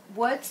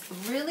what's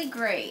really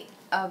great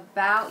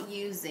about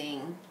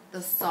using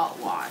the salt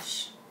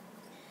wash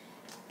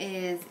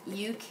is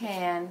you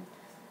can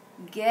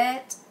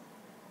get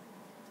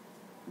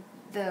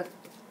the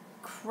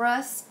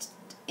crust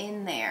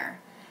in there,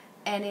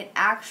 and it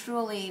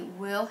actually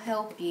will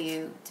help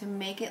you to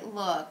make it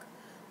look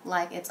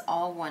like it's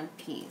all one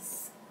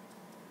piece.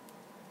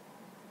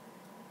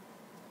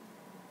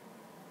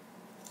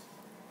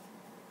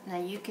 Now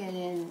you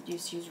can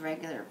just use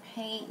regular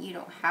paint. You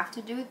don't have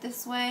to do it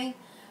this way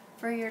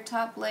for your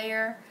top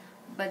layer,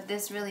 but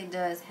this really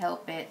does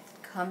help it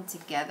come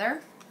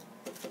together,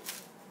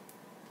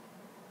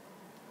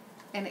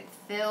 and it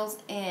fills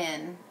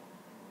in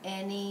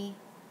any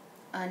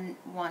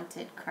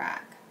unwanted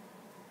crack.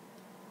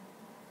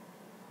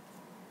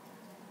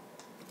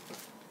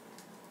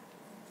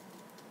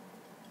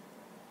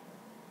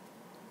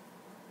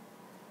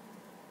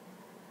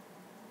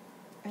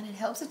 And it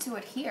helps it to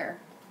adhere.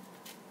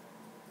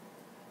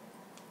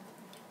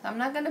 So I'm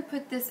not going to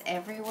put this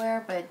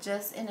everywhere, but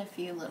just in a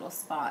few little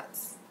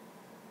spots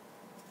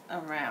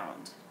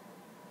around.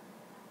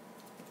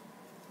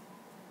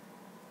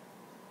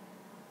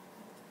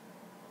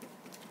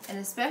 And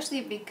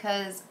especially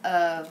because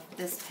of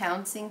this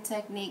pouncing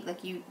technique,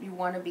 like you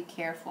want to be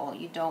careful.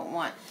 You don't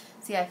want,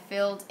 see, I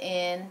filled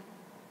in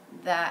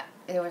that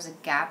there was a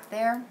gap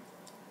there.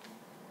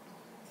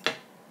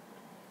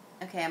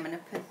 Okay, I'm going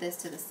to put this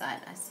to the side.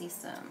 I see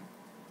some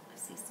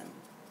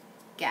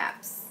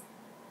gaps.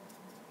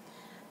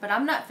 But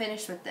I'm not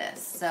finished with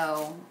this,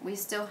 so we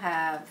still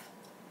have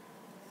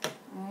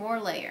more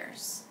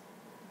layers.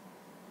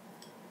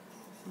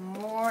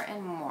 More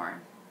and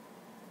more.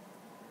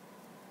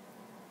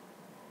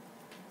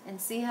 And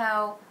see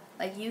how,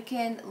 like, you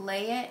can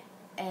lay it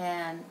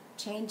and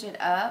change it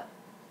up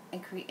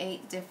and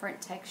create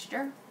different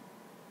texture.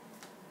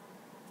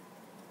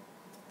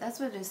 That's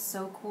what is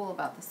so cool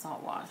about the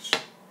salt wash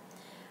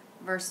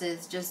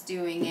versus just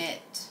doing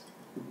it,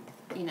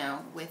 you know,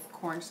 with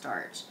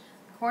cornstarch.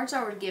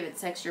 Cornstarch would give it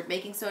texture.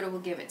 Baking soda will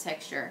give it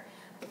texture.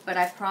 But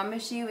I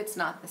promise you it's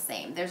not the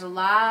same. There's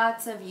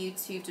lots of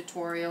YouTube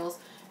tutorials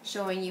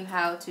showing you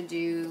how to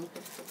do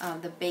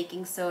the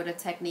baking soda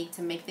technique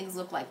to make things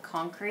look like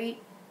concrete.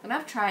 And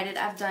I've tried it,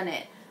 I've done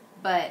it,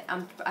 but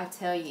I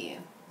tell you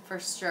for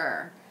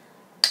sure,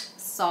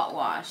 salt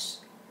wash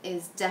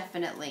is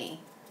definitely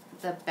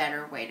the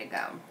better way to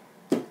go.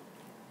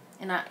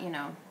 And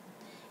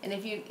and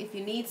if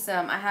you need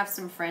some, I have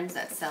some friends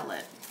that sell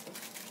it.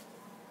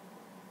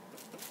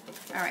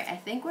 All right, I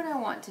think what I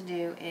want to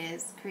do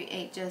is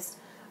create just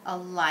a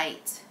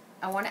light.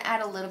 I want to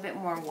add a little bit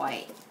more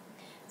white.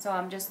 So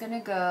I'm just going to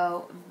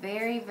go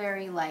very,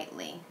 very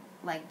lightly.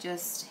 Like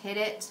just hit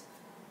it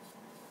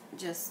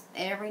just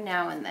every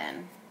now and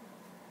then.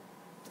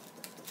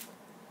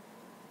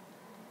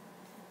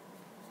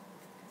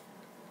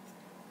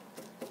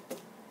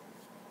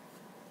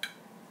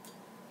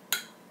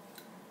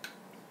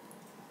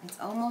 It's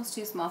almost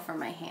too small for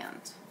my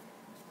hand.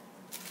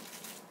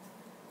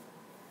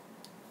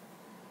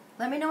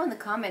 Let me know in the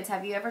comments,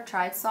 have you ever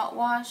tried salt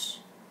wash?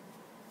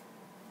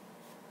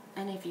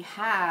 And if you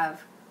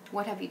have,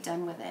 what have you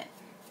done with it?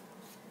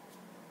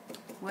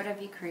 What have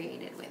you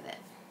created with it?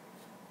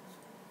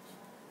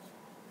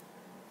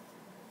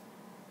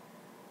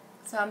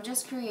 So I'm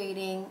just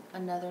creating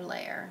another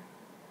layer.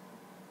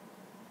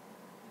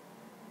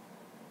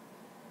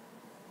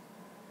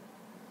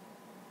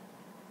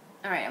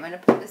 Alright, I'm going to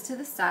put this to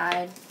the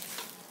side.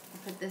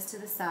 Put this to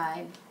the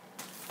side.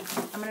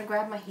 I'm going to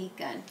grab my heat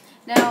gun.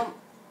 Now,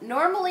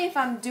 normally if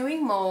I'm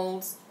doing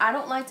molds, I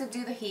don't like to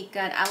do the heat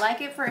gun. I like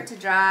it for it to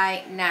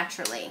dry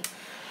naturally.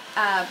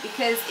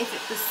 Because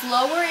the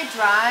slower it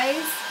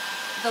dries,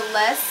 the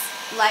less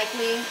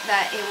likely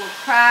that it will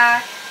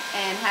crack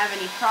and have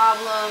any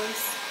problems.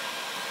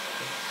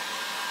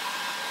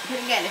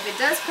 But again, if it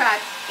does crack,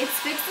 it's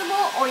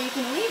fixable or you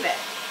can leave it.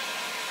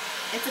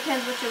 It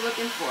depends what you're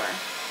looking for.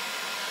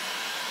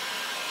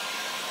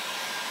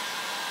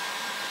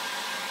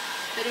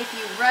 But if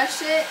you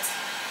rush it,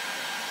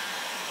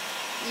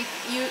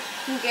 you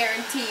can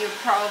guarantee you'll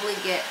probably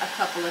get a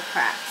couple of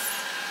cracks.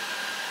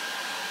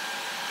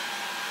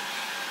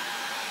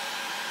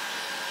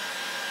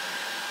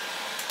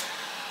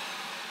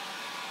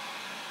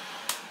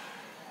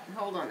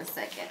 Hold on a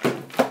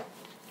second.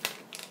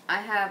 I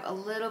have a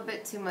little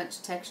bit too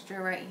much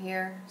texture right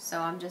here, so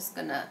I'm just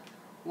gonna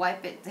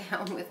wipe it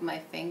down with my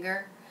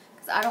finger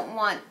because I don't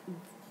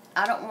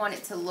want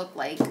it to look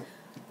like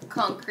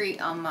concrete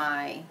on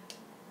my,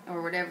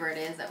 or whatever it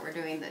is that we're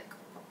doing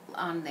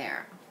on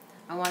there.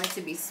 I want it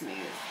to be smooth.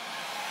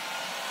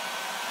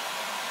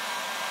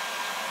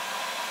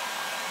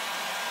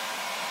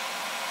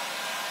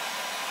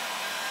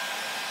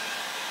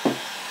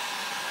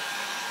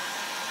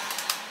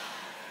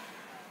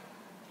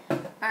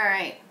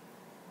 Alright,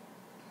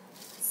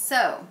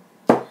 so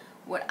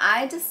what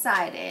I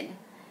decided,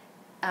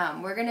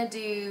 we're going to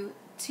do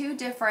two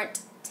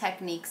different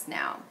techniques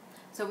now.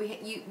 So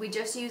we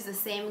just use the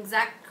same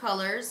exact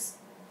colors,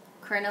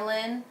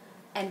 crinoline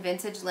and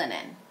vintage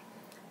linen.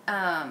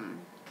 And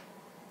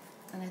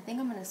I think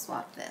I'm going to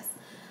swap this.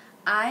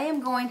 I am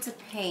going to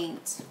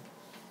paint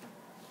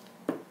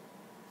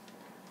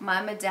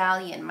my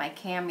medallion, my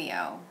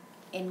cameo,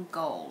 in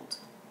gold.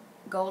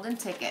 Golden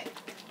ticket.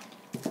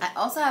 I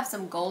also have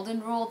some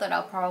golden rule that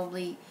I'll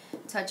probably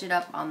touch it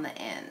up on the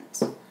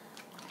end,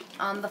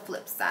 on the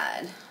flip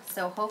side.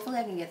 So hopefully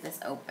I can get this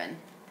open.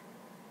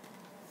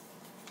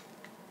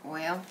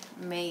 Well,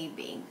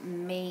 maybe.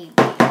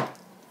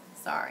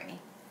 Sorry.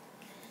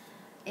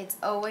 It's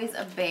always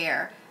a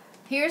bear.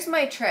 Here's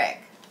my trick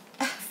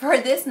for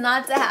this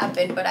not to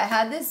happen, but I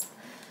had this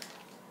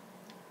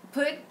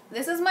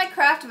this is my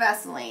craft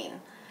Vaseline,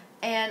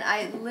 and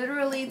I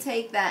literally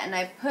take that and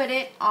I put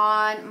it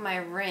on my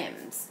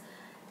rims.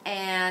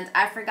 And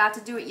I forgot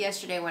to do it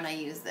yesterday when I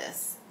used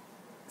this.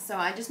 So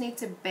I just need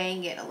to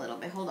bang it a little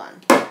bit. Hold on.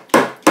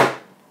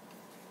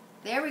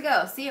 There we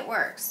go. See, it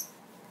works.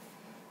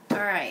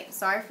 Alright,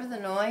 sorry for the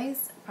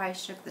noise. Probably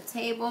shook the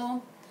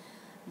table.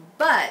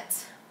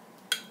 But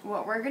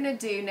what we're going to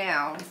do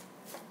now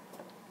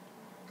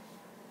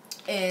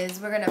is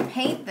we're going to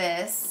paint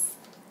this.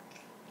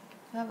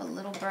 Do I have a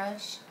little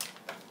brush?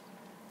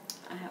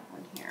 I have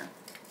one here.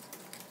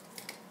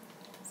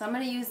 So I'm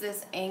going to use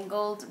this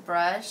angled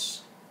brush.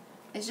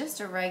 It's just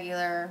a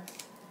regular,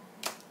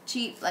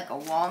 cheap, like a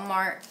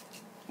Walmart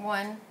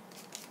one.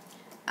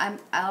 I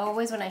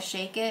always, when I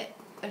shake it,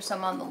 there's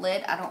some on the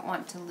lid. I don't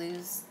want to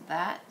lose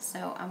that.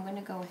 So I'm going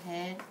to go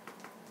ahead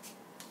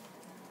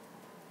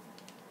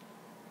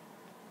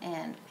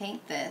and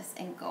paint this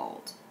in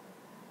gold.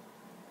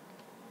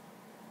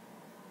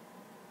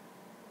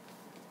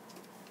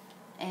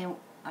 And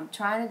I'm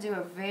trying to do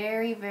a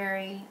very,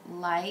 very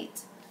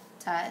light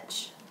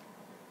touch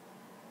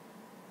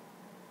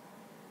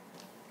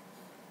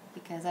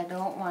because I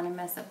don't want to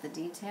mess up the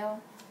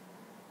detail.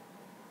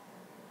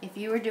 If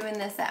you were doing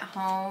this at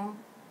home,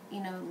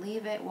 you know,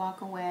 leave it,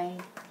 walk away,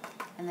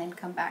 and then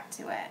come back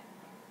to it.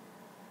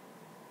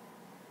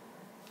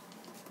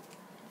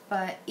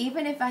 But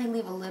even if I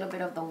leave a little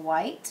bit of the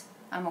white,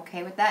 I'm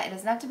okay with that. It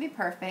doesn't have to be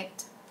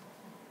perfect.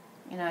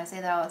 You know, I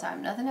say that all the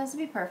time. Nothing has to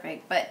be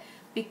perfect, but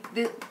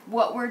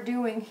what we're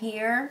doing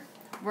here,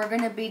 we're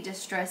going to be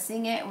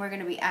distressing it, and we're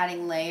going to be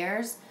adding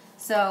layers.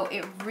 So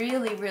it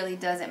really, really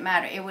doesn't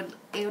matter.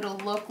 It'll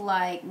look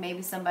like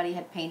maybe somebody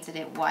had painted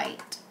it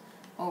white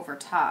over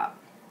top,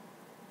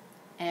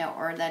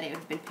 or that it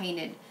had been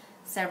painted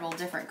several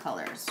different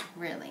colors,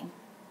 really.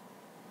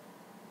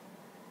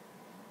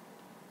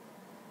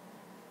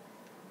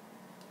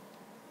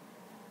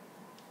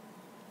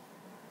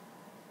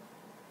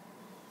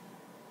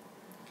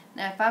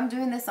 Now, if I'm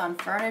doing this on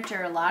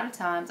furniture, a lot of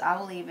times I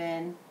will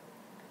even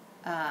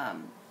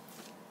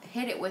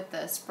hit it with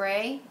the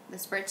spray, the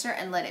spritzer,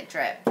 and let it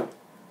drip.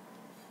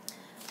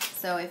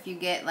 So if you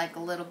get like a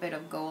little bit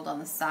of gold on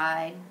the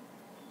side,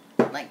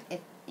 like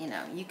it, you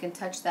know, you can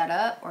touch that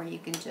up, or you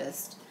can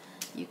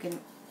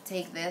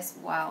take this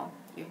while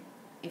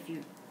if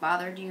you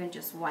bothered you, and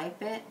just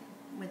wipe it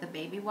with a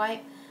baby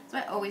wipe. So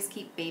I always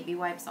keep baby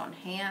wipes on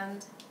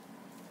hand,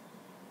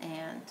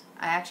 and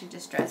I actually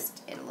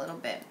distressed it a little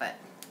bit, but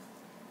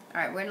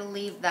alright, we're going to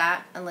leave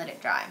that and let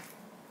it dry.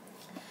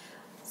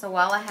 So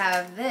while I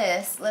have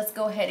this, let's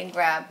go ahead and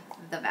grab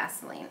the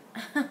Vaseline.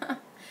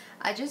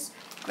 I just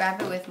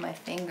grab it with my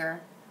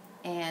finger,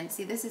 and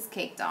see, this is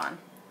caked on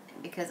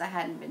because I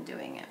hadn't been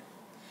doing it.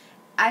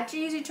 I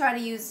usually try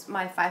to use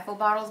my FIFO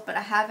bottles, but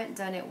I haven't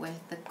done it with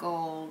the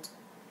gold,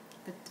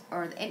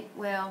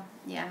 well,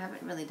 yeah, I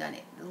haven't really done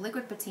it. The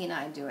liquid patina,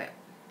 I do it,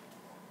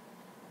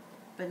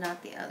 but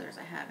not the others.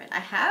 I haven't. I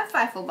have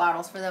FIFO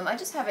bottles for them. I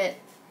just haven't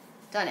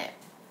done it.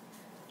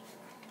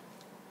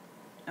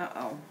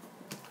 Uh-oh.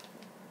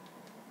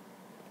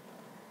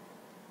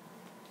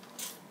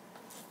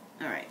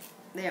 Alright,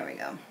 there we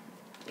go.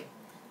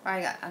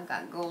 I've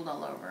got gold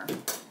all over.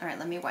 Alright,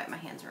 let me wipe my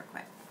hands real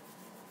quick.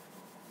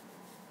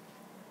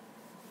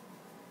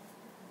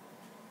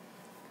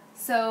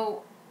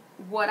 So,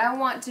 what I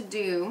want to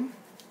do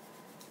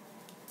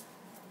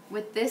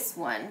with this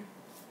one,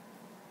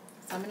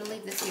 so I'm going to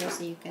leave this here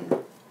so you can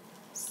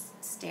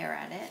stare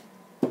at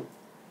it.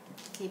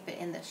 Keep it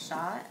in the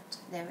shot.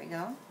 There we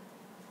go.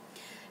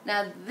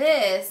 Now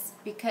this,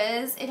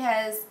 because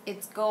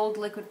it's gold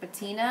liquid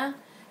patina,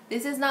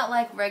 this is not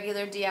like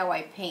regular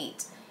DIY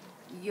paint.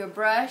 Your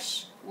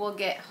brush will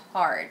get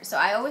hard. So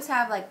I always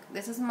have, like,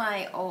 this is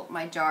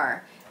my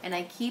jar, and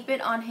I keep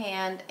it on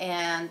hand,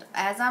 and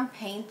as I'm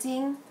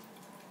painting,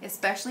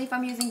 especially if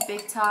I'm using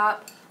Big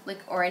Top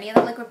or any of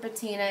the liquid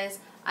patinas,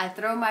 I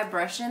throw my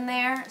brush in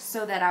there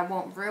so that I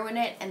won't ruin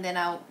it, and then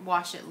I'll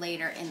wash it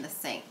later in the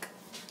sink.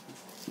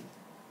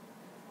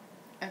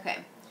 Okay.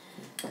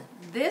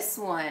 This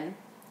one,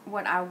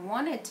 what I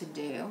wanted to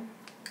do,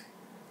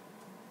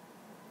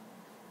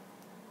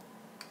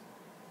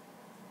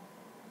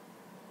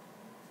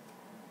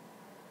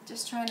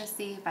 just trying to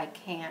see if I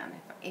can,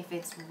 if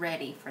it's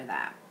ready for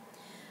that.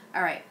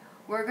 Alright,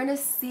 we're going to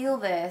seal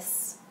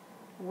this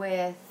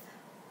with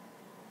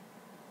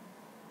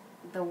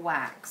the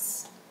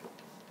wax.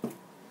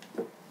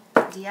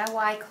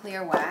 DIY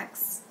clear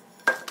wax.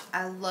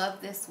 I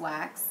love this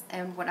wax,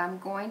 and what I'm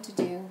going to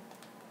do,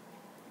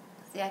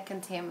 see, I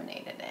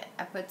contaminated it.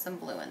 I put some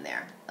blue in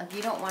there. Like,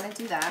 you don't want to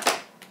do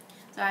that.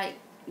 So I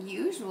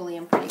usually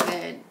am pretty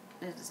good.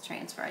 This is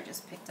transfer I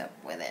just picked up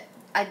with it.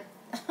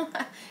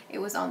 It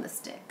was on the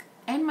stick.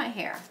 And my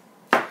hair.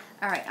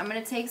 Alright, I'm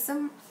going to take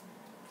some,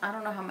 I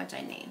don't know how much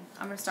I need.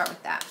 I'm going to start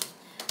with that.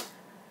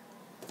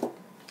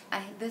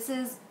 This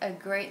is a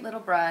great little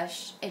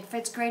brush. It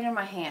fits great in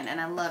my hand, and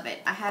I love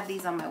it. I have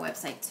these on my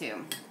website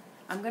too.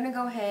 I'm going to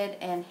go ahead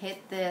and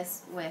hit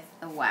this with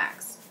the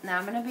wax. Now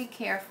I'm going to be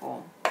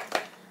careful.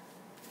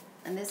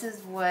 And this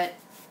is what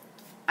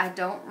I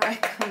don't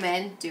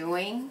recommend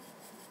doing.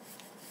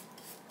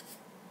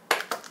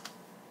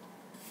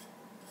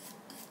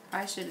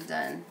 I should have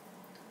done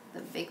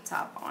the Big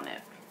Top on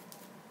it.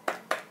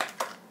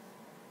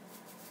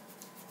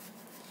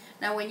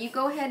 Now when you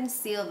go ahead and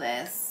seal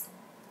this,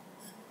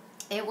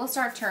 it will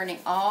start turning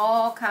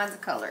all kinds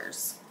of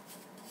colors.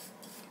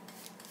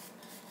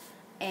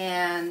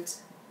 And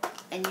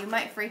And you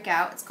might freak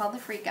out. It's called the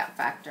freak out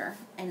factor,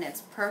 and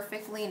it's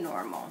perfectly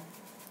normal.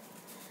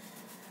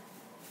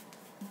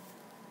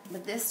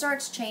 But this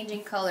starts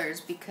changing colors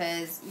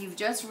because you've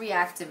just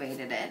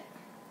reactivated it,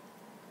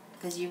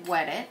 because you've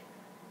wet it.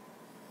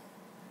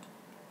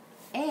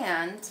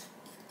 And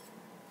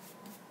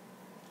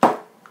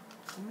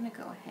I'm going to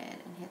go ahead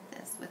and hit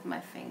this with my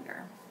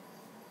finger.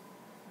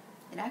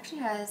 It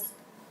actually has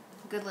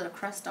a good little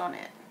crust on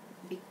it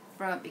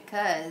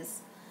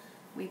because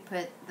we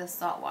put the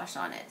salt wash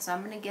on it. So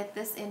I'm going to get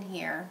this in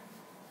here.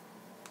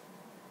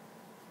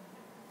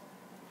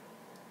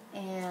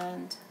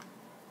 And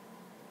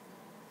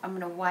I'm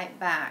going to wipe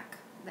back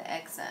the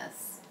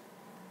excess.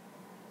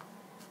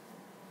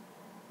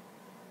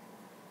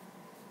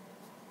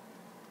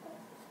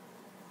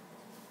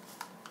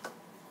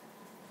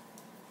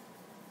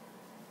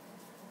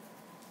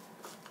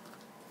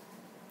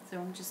 So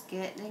I'm just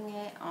getting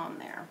it on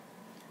there.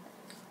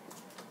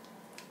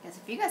 Because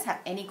if you guys have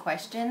any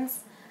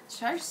questions,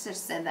 I should have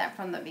said that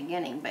from the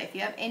beginning, but if you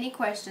have any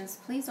questions,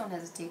 please don't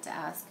hesitate to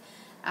ask.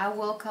 I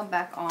will come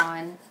back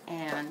on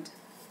and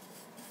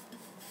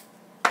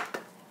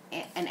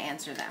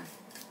answer them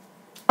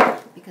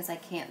because I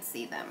can't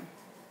see them.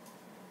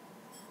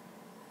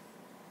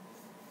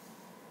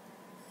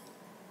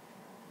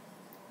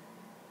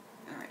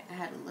 Alright, I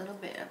had a little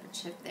bit of a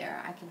chip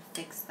there. I can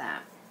fix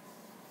that.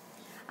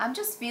 I'm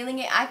just feeling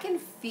it. I can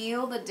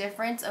feel the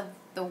difference of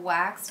the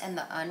waxed and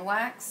the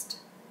unwaxed.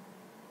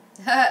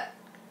 That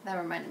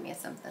reminded me of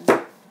something.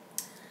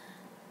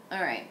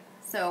 Alright,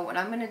 so what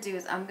I'm going to do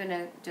is I'm going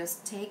to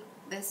just take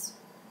this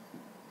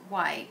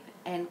wipe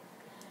and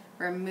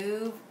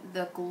remove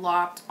the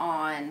glopped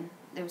on.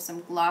 There was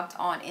some glopped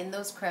on in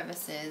those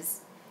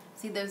crevices.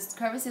 See, those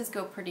crevices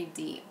go pretty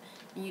deep.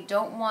 You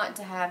don't want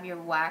to have your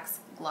wax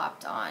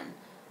glopped on.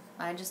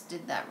 I just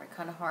did that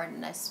kind of hard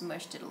and I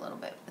smushed it a little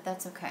bit, but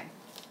that's okay.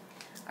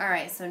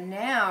 Alright, so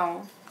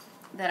now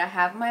that I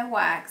have my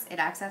wax, it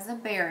acts as a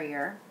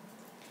barrier.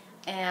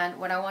 And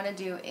what I want to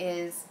do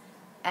is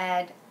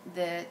add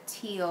the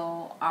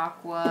teal,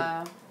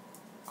 aqua,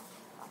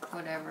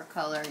 whatever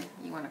color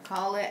you want to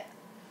call it.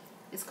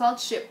 It's called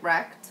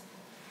Shipwrecked.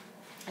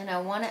 And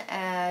I want to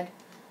add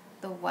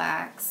the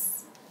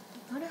wax. I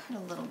thought I had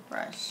a little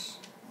brush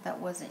that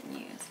wasn't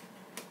used.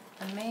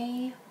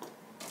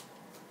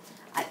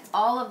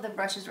 All of the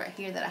brushes right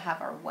here that I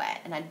have are wet,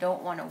 and I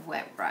don't want a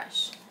wet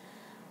brush.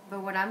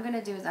 But what I'm going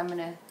to do is I'm going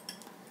to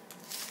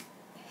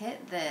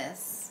hit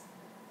this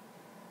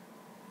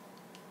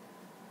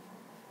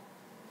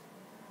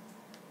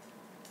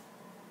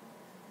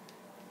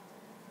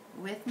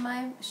with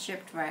my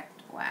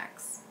Shipwrecked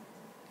Wax.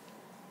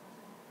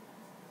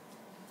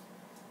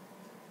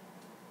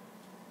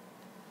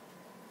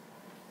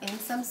 In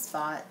some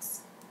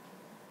spots.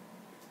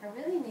 I'm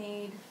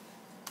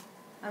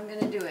going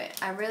to do it.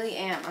 I really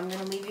am. I'm going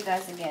to leave you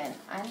guys again.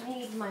 I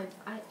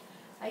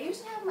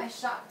usually have my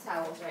shop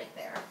towels right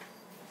there.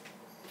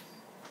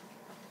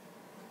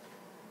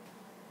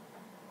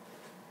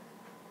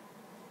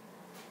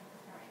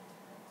 Alright,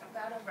 I've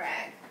got a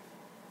rag.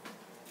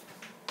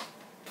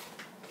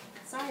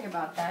 Sorry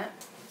about that.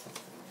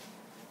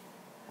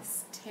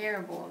 It's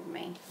terrible of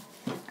me.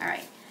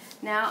 Alright,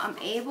 now I'm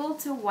able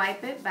to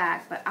wipe it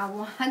back, but I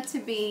want to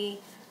be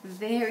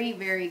very,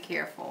 very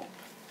careful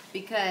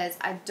because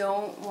I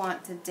don't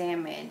want to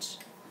damage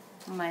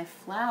my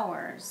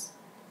flowers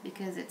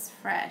because it's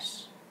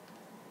fresh.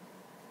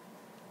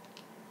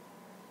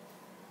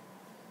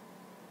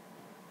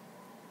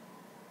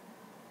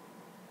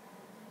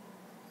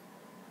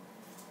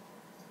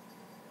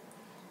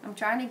 I'm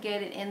trying to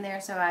get it in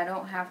there so I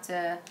don't have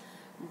to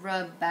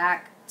rub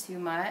back too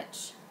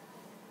much.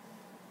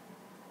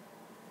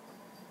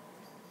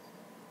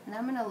 And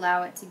I'm going to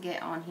allow it to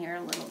get on here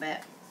a little bit.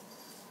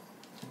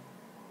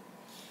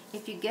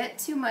 If you get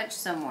too much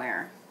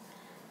somewhere,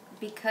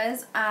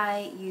 because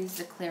I use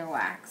the clear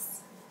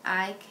wax,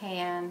 I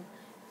can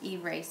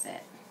erase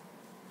it.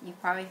 You've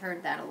probably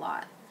heard that a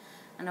lot.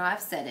 I know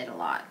I've said it a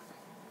lot.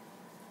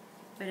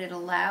 But it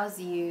allows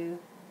you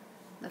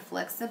the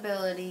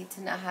flexibility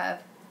to not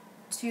have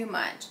too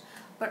much.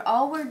 But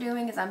all we're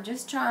doing is I'm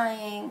just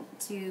trying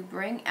to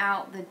bring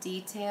out the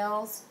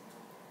details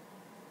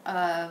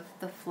of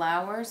the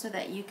flowers so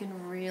that you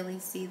can really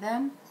see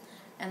them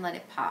and let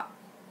it pop.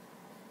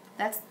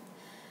 That's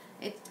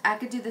it. I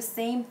could do the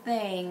same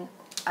thing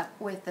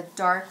with the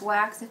dark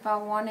wax if I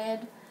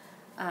wanted,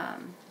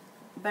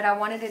 but I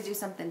wanted to do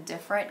something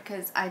different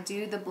because I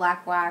do the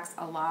black wax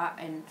a lot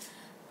and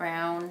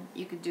brown.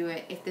 You could do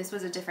it if this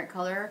was a different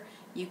color.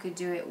 You could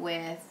do it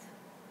with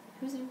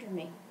who's under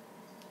me?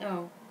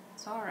 Oh,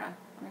 Sarah.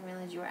 I didn't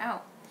realize you were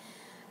out.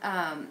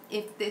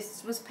 If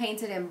this was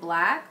painted in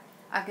black,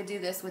 I could do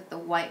this with the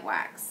white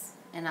wax,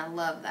 and I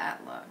love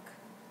that look.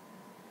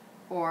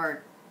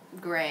 Or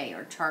gray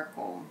or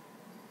charcoal.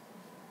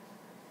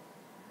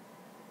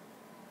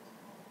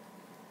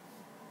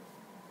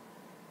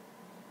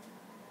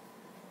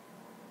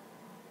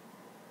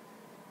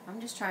 I'm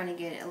just trying to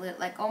get it a little,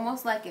 like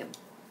almost like it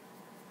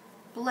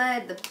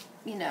bled the,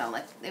 you know,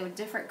 like they were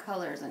different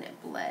colors and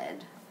it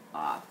bled.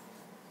 off.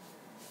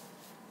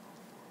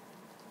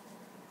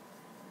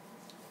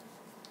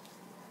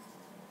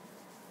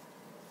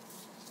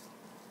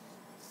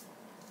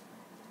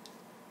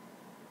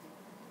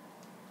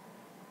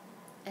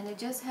 And it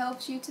just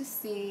helps you to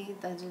see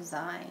the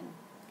design.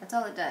 That's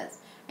all it does.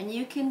 And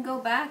you can go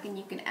back and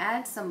you can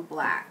add some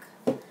black.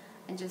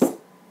 And just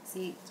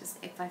see, just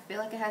if I feel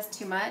like it has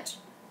too much,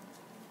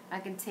 I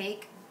can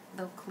take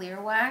the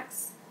clear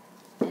wax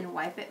and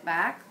wipe it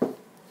back.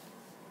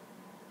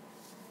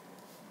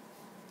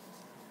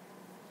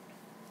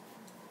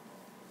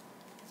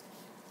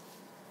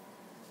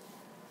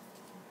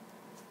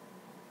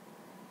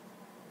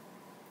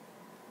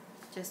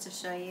 Just to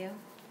show you.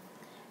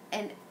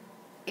 And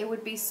it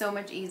would be so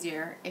much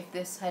easier if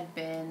this had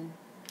been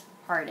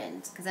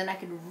hardened, because then I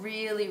could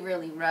really,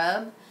 really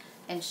rub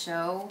and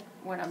show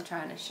what I'm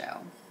trying to show.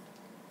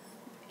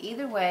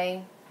 Either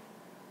way,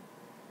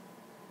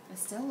 it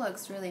still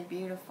looks really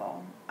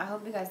beautiful. I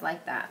hope you guys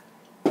like that.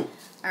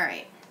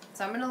 Alright,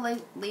 so I'm going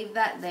to leave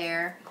that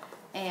there,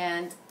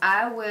 and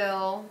I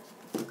will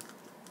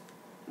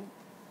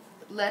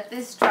let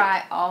this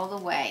dry all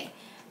the way.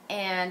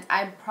 And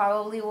I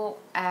probably will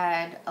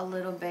add a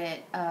little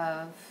bit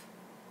of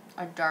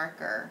a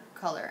darker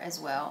color as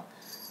well,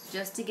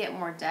 just to get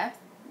more depth,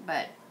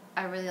 but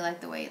I really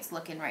like the way it's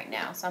looking right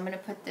now. So I'm going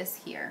to put this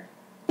here.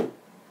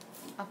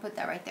 I'll put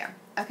that right there.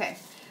 Okay.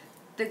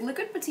 The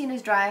liquid patina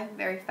is dry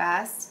very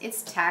fast.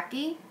 It's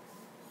tacky.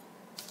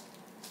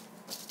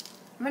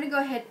 I'm going to go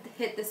ahead and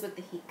hit this with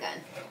the heat gun.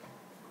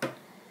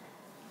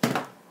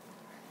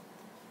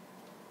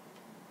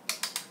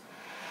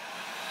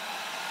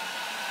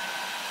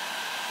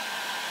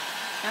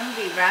 I'm going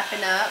to be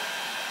wrapping up.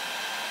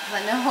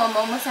 I know I'm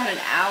almost at an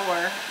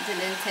hour.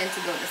 Didn't intend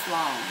to go this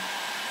long.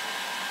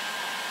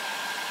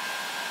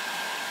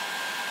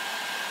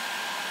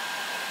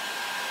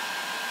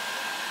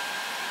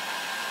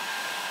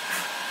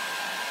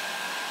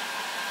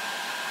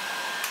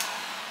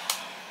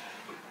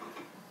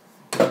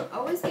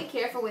 Always be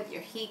careful with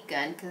your heat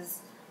gun because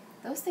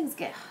those things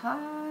get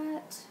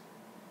hot.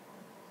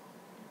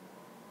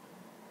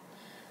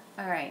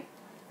 Alright,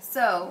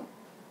 so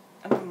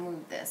I'm going to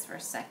move this for a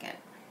second.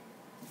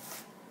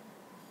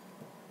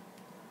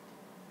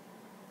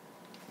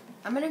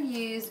 I'm going to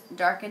use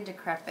Dark and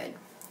Decrepit.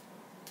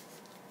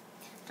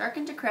 Dark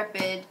and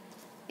Decrepit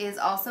is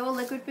also a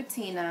liquid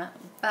patina,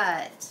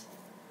 but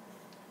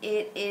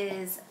it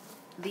is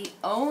the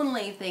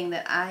only thing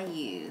that I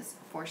use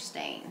for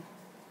stain.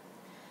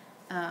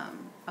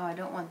 Oh, I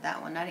don't want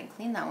that one. I didn't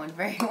clean that one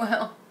very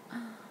well.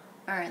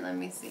 Alright, let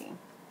me see.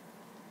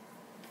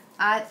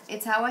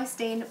 It's how I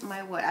stained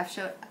my wood. I've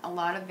showed a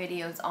lot of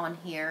videos on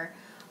here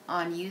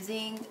on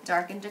using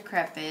Dark and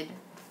Decrepit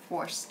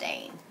for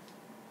stain.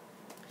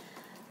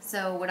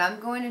 So what I'm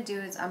going to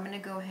do is I'm going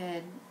to go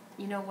ahead,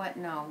 you know what,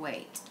 no,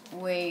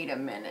 wait a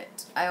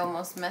minute. I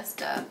almost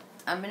messed up.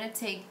 I'm going to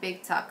take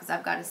Big Top because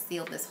I've got to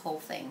seal this whole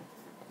thing.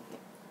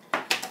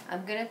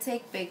 I'm going to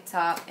take Big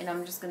Top and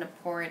I'm just going to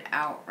pour it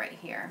out right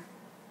here.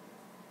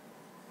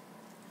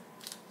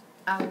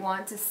 I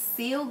want to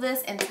seal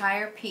this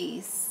entire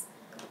piece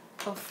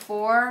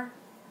before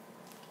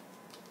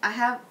I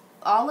have,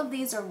 all of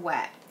these are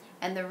wet.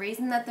 And the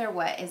reason that they're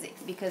wet is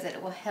because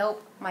it will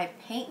help my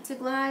paint to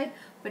glide,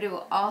 but it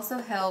will also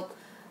help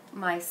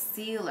my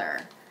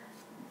sealer.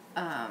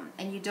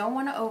 And you don't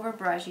want to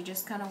overbrush, you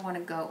just kind of want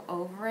to go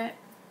over it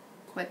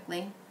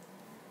quickly.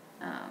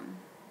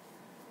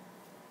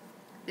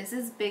 This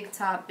is Big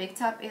Top. Big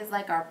Top is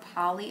like our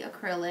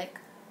polyacrylic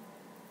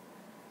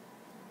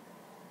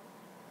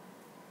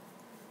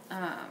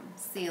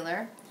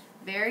sealer.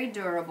 Very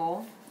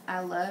durable.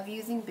 I love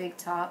using Big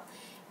Top.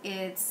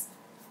 It's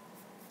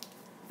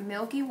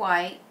milky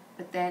white,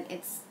 but then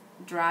it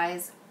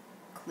dries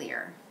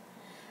clear.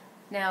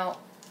 Now,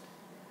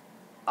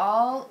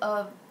 all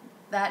of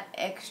that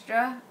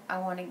extra, I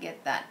want to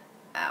get that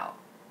out.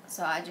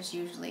 So I just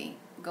usually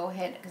go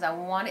ahead, because I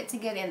want it to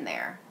get in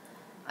there.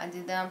 I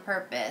do that on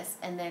purpose,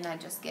 and then I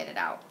just get it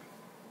out.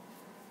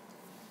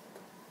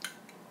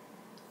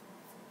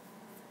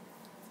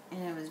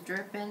 And it was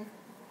dripping.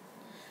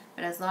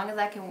 But as long as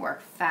I can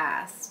work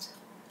fast,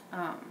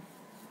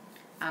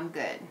 I'm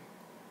good.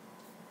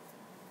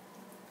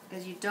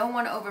 Because you don't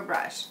want to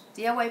overbrush.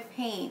 DIY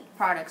paint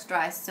products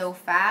dry so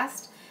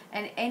fast,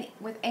 and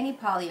with any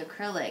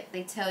polyacrylic,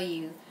 they tell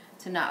you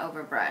to not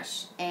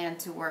overbrush and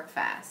to work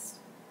fast.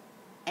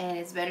 And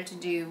it's better to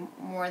do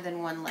more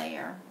than one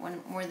layer,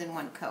 more than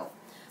one coat.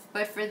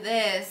 But for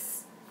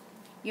this,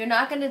 you're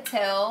not going to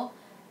tell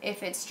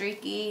if it's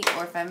streaky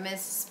or if I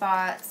missed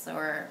spots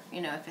or,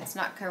 you know, if it's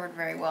not covered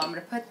very well. I'm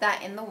going to put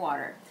that in the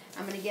water.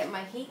 I'm going to get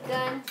my heat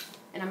gun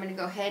and I'm going to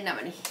go ahead and I'm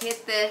going to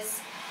hit this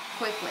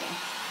quickly.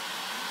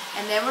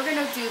 And then we're going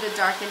to do the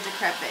Dark and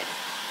Decrepit.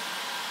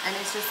 And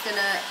it's just going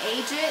to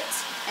age it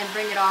and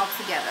bring it all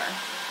together.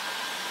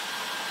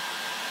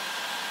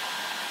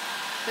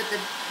 But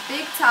the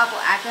Big Top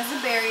will act as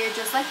a barrier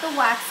just like the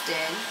wax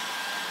did.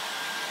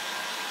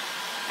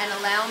 And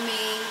allow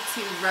me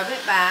to rub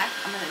it back.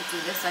 I'm going to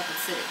do this so I can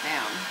sit it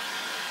down.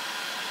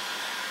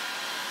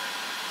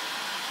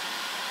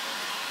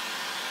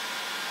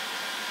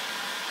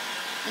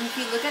 And if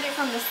you look at it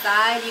from the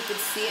side, you could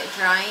see it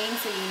drying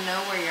so you know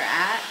where you're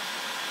at.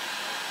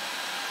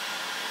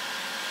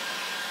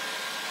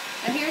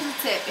 Now here's a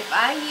tip. If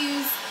I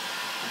use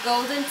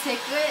golden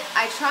ticket,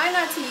 I try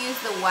not to use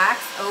the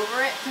wax over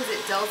it because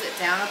it dulls it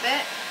down a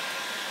bit.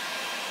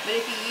 But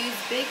if you use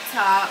Big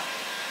Top,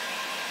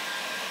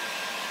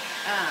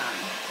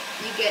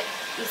 you get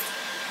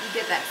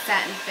that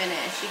satin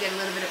finish. You get a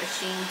little bit of a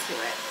sheen to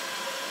it.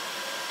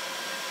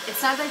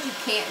 It's not that you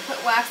can't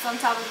put wax on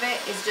top of it,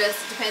 it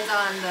just depends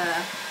on the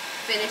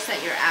finish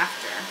that you're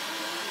after.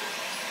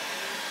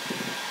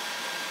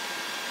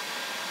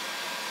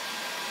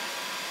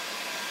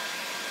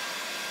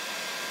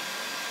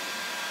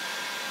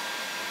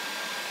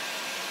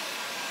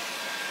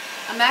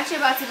 I'm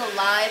actually about to go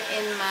live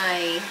in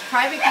my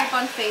private group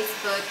on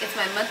Facebook. It's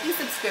my monthly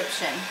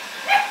subscription.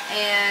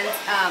 And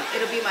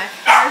it'll be my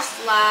first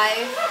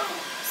live.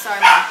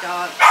 Sorry, my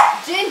dog.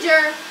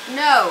 Ginger,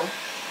 no.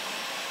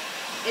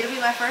 It'll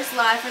be my first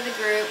live for the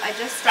group. I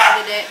just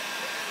started it.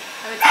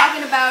 I've been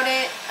talking about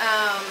it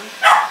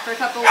for a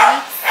couple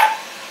weeks.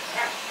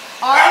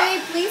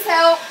 Ari, please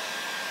help.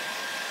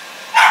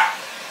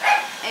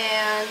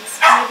 And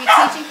I'm going to be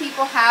teaching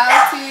people how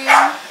to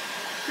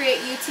create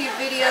YouTube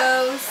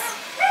videos,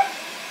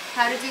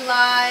 how to do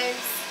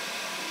lives,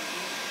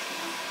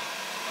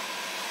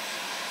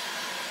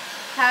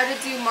 how to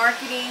do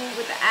marketing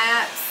with the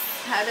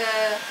apps, how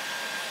to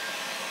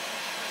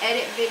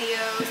edit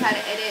videos, how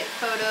to edit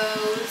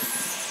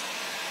photos,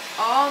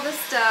 all the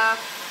stuff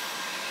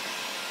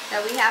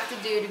that we have to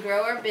do to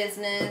grow our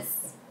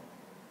business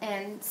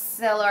and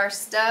sell our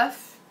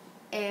stuff.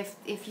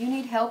 If you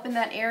need help in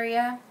that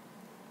area,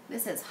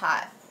 this is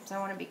hot, so I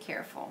want to be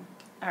careful.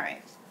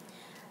 Alright.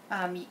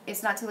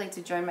 It's not too late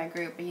to join my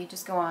group, but you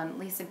just go on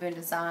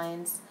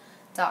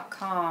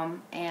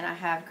lisaboondesigns.com and I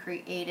have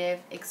Creative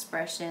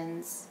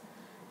Expressions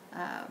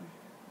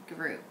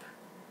group.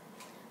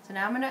 So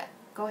now I'm going to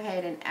go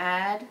ahead and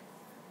add,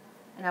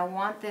 and I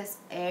want this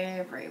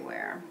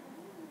everywhere.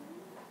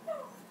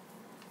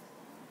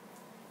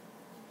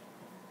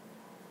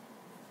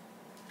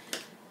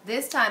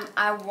 This time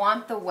I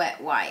want the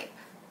wet wipe.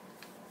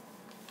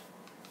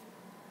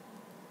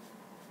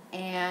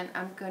 And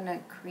I'm going to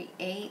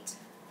create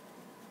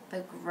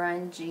the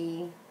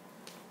grungy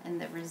and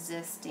the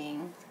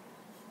resisting.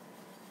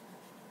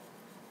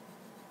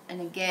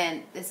 And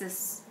again, this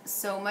is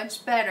so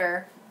much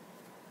better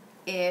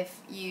if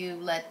you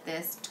let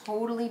this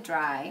totally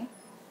dry.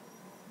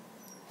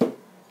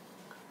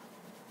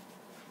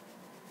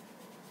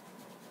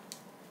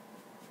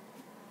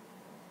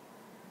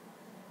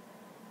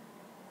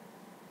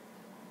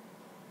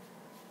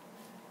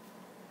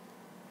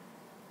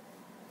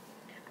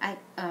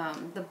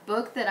 The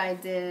book that I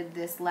did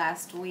this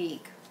last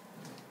week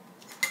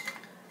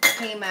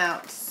came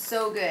out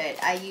so good.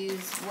 I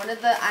used one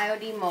of the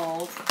IOD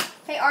molds.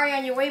 Hey Ari,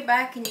 on your way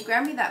back, can you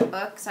grab me that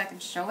book so I can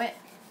show it?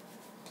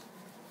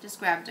 Just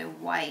grabbed a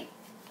white,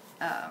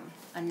 a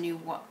new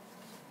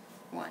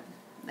one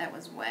that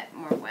was wet,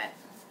 more wet.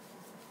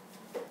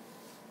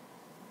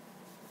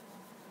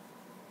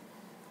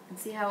 And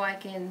see how I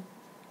can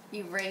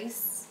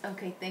erase?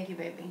 Okay, thank you,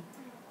 baby.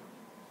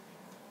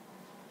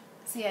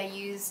 See, I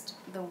used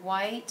the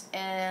white,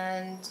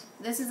 and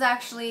this is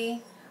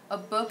actually a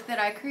book that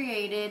I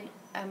created.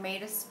 I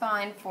made a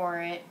spine for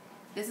it.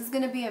 This is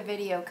going to be a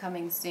video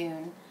coming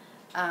soon.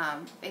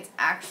 It's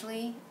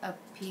actually a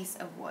piece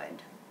of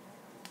wood.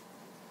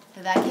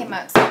 So that came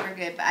out super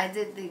good, but I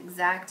did the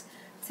exact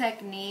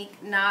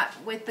technique,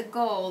 not with the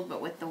gold,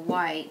 but with the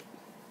white.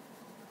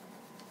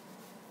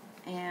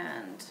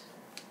 And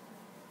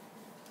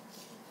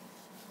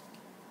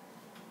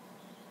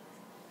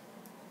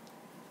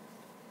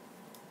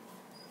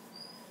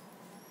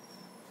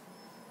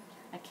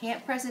I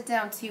can't press it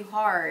down too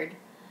hard.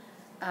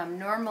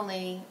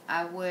 Normally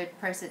I would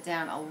press it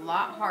down a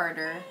lot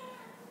harder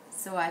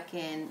so I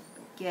can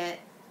get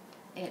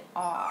it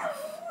off.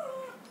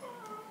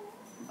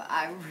 But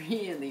I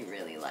really,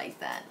 really like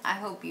that. I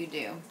hope you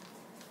do.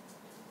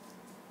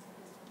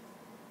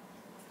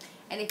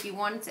 And if you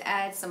wanted to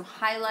add some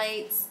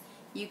highlights,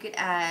 you could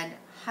add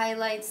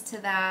highlights to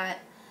that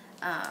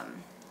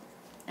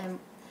and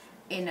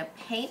in a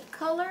paint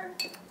color.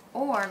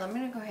 Or let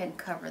me go ahead and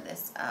cover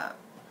this up.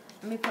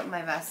 Let me put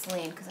my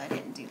Vaseline because I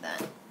didn't do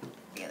that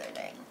the other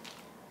day.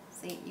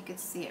 See, you can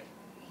see it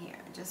here.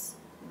 Just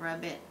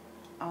rub it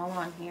all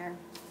on here.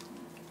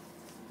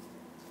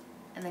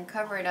 And then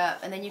cover it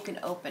up, and then you can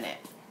open it.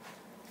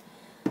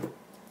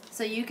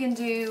 So you can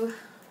do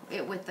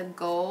it with the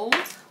gold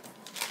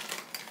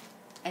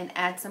and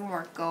add some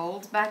more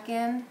gold back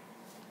in.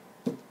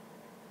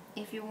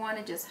 If you want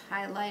to just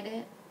highlight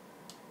it,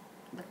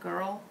 the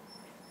girl.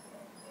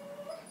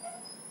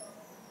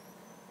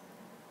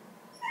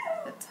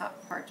 The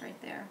top part right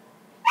there.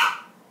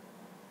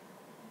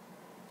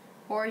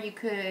 Or you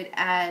could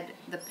add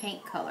the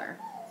paint color.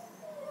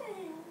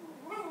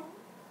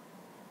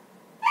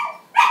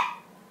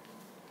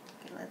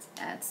 Okay, let's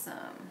add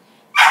some.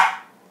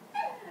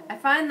 I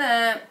find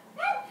that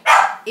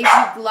if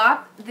you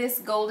glop this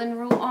golden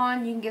rule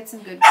on, you can get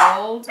some good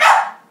gold.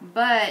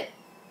 But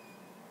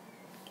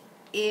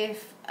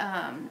if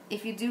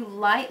you do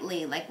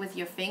lightly, like with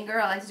your finger,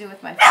 I like to do it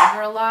with my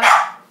finger a lot,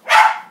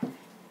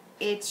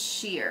 it's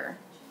sheer.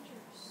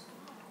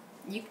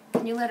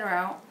 Can you let her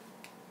out?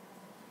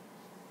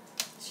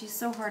 She's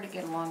so hard to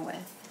get along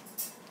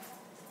with.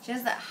 She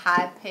has that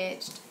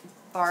high-pitched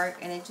bark,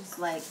 and it just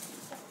like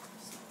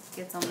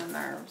gets on the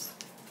nerves.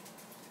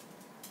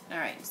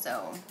 Alright,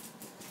 so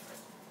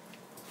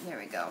there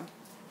we go.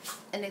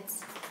 And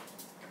it's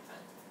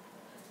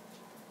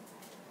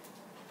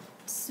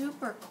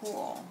super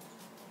cool.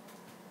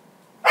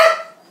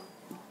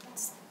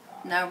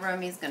 Now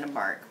Romy's gonna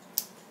bark.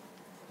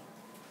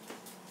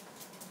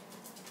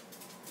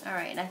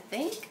 Alright, and I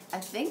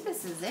think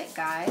this is it,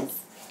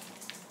 guys.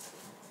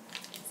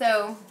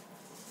 So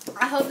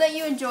I hope that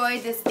you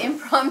enjoyed this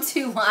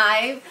impromptu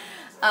live.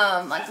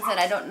 Like I said,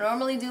 I don't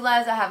normally do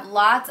lives. I have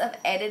lots of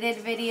edited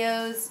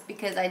videos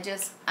because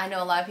I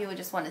know a lot of people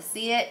just want to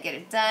see it, get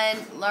it done,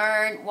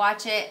 learn,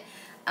 watch it.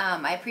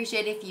 I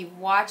appreciate if you've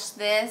watched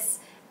this.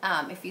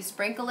 If you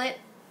sprinkle it,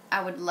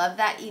 I would love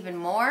that even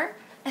more.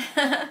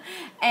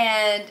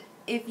 And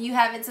if you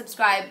haven't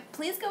subscribed,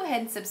 please go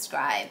ahead and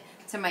subscribe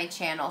to my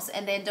channels.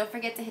 And then don't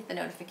forget to hit the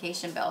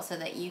notification bell so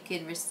that you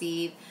can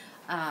receive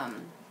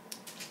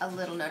a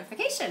little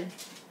notification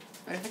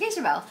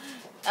bell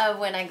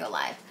when I go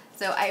live.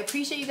 So I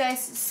appreciate you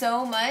guys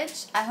so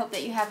much. I hope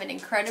that you have an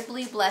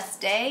incredibly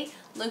blessed day.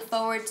 Look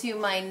forward to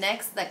my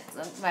next,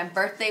 my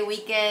birthday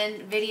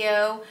weekend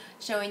video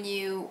showing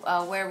you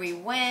where we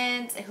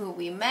went, who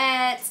we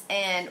met,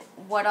 and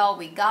what all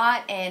we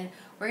got. And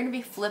we're going to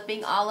be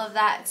flipping all of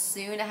that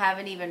soon. I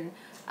haven't even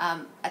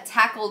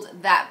tackled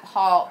that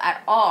haul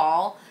at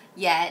all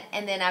yet.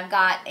 And then I've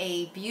got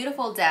a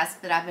beautiful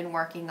desk that I've been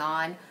working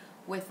on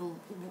with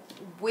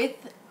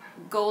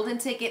golden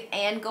ticket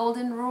and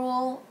golden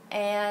rule,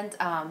 and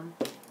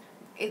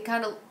it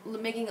kind of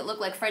making it look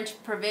like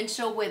French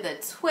provincial with a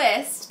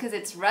twist because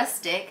it's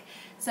rustic.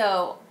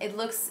 So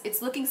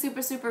it's looking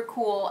super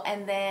cool.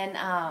 And then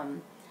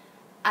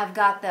I've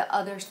got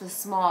the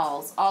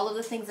smalls, all of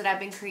the things that I've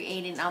been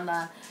creating on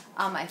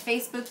my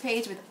Facebook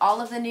page with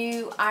all of the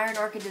new Iron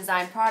Orchid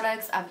design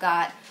products. I've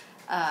got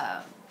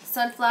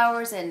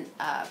sunflowers and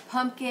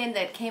pumpkin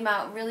that came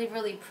out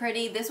really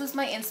pretty. This was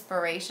my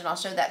inspiration. I'll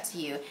show that to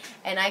you.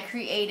 And I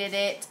created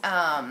it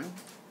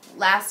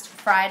last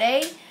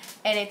Friday,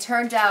 and it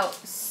turned out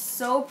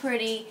so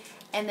pretty.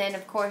 And then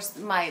of course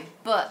my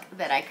book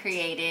that I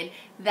created,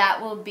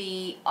 that will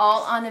be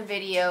all on a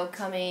video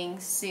coming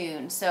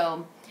soon.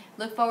 So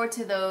look forward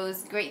to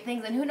those great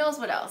things, and who knows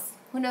what else.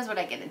 Who knows what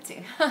I get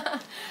into.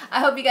 I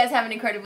hope you guys have an incredible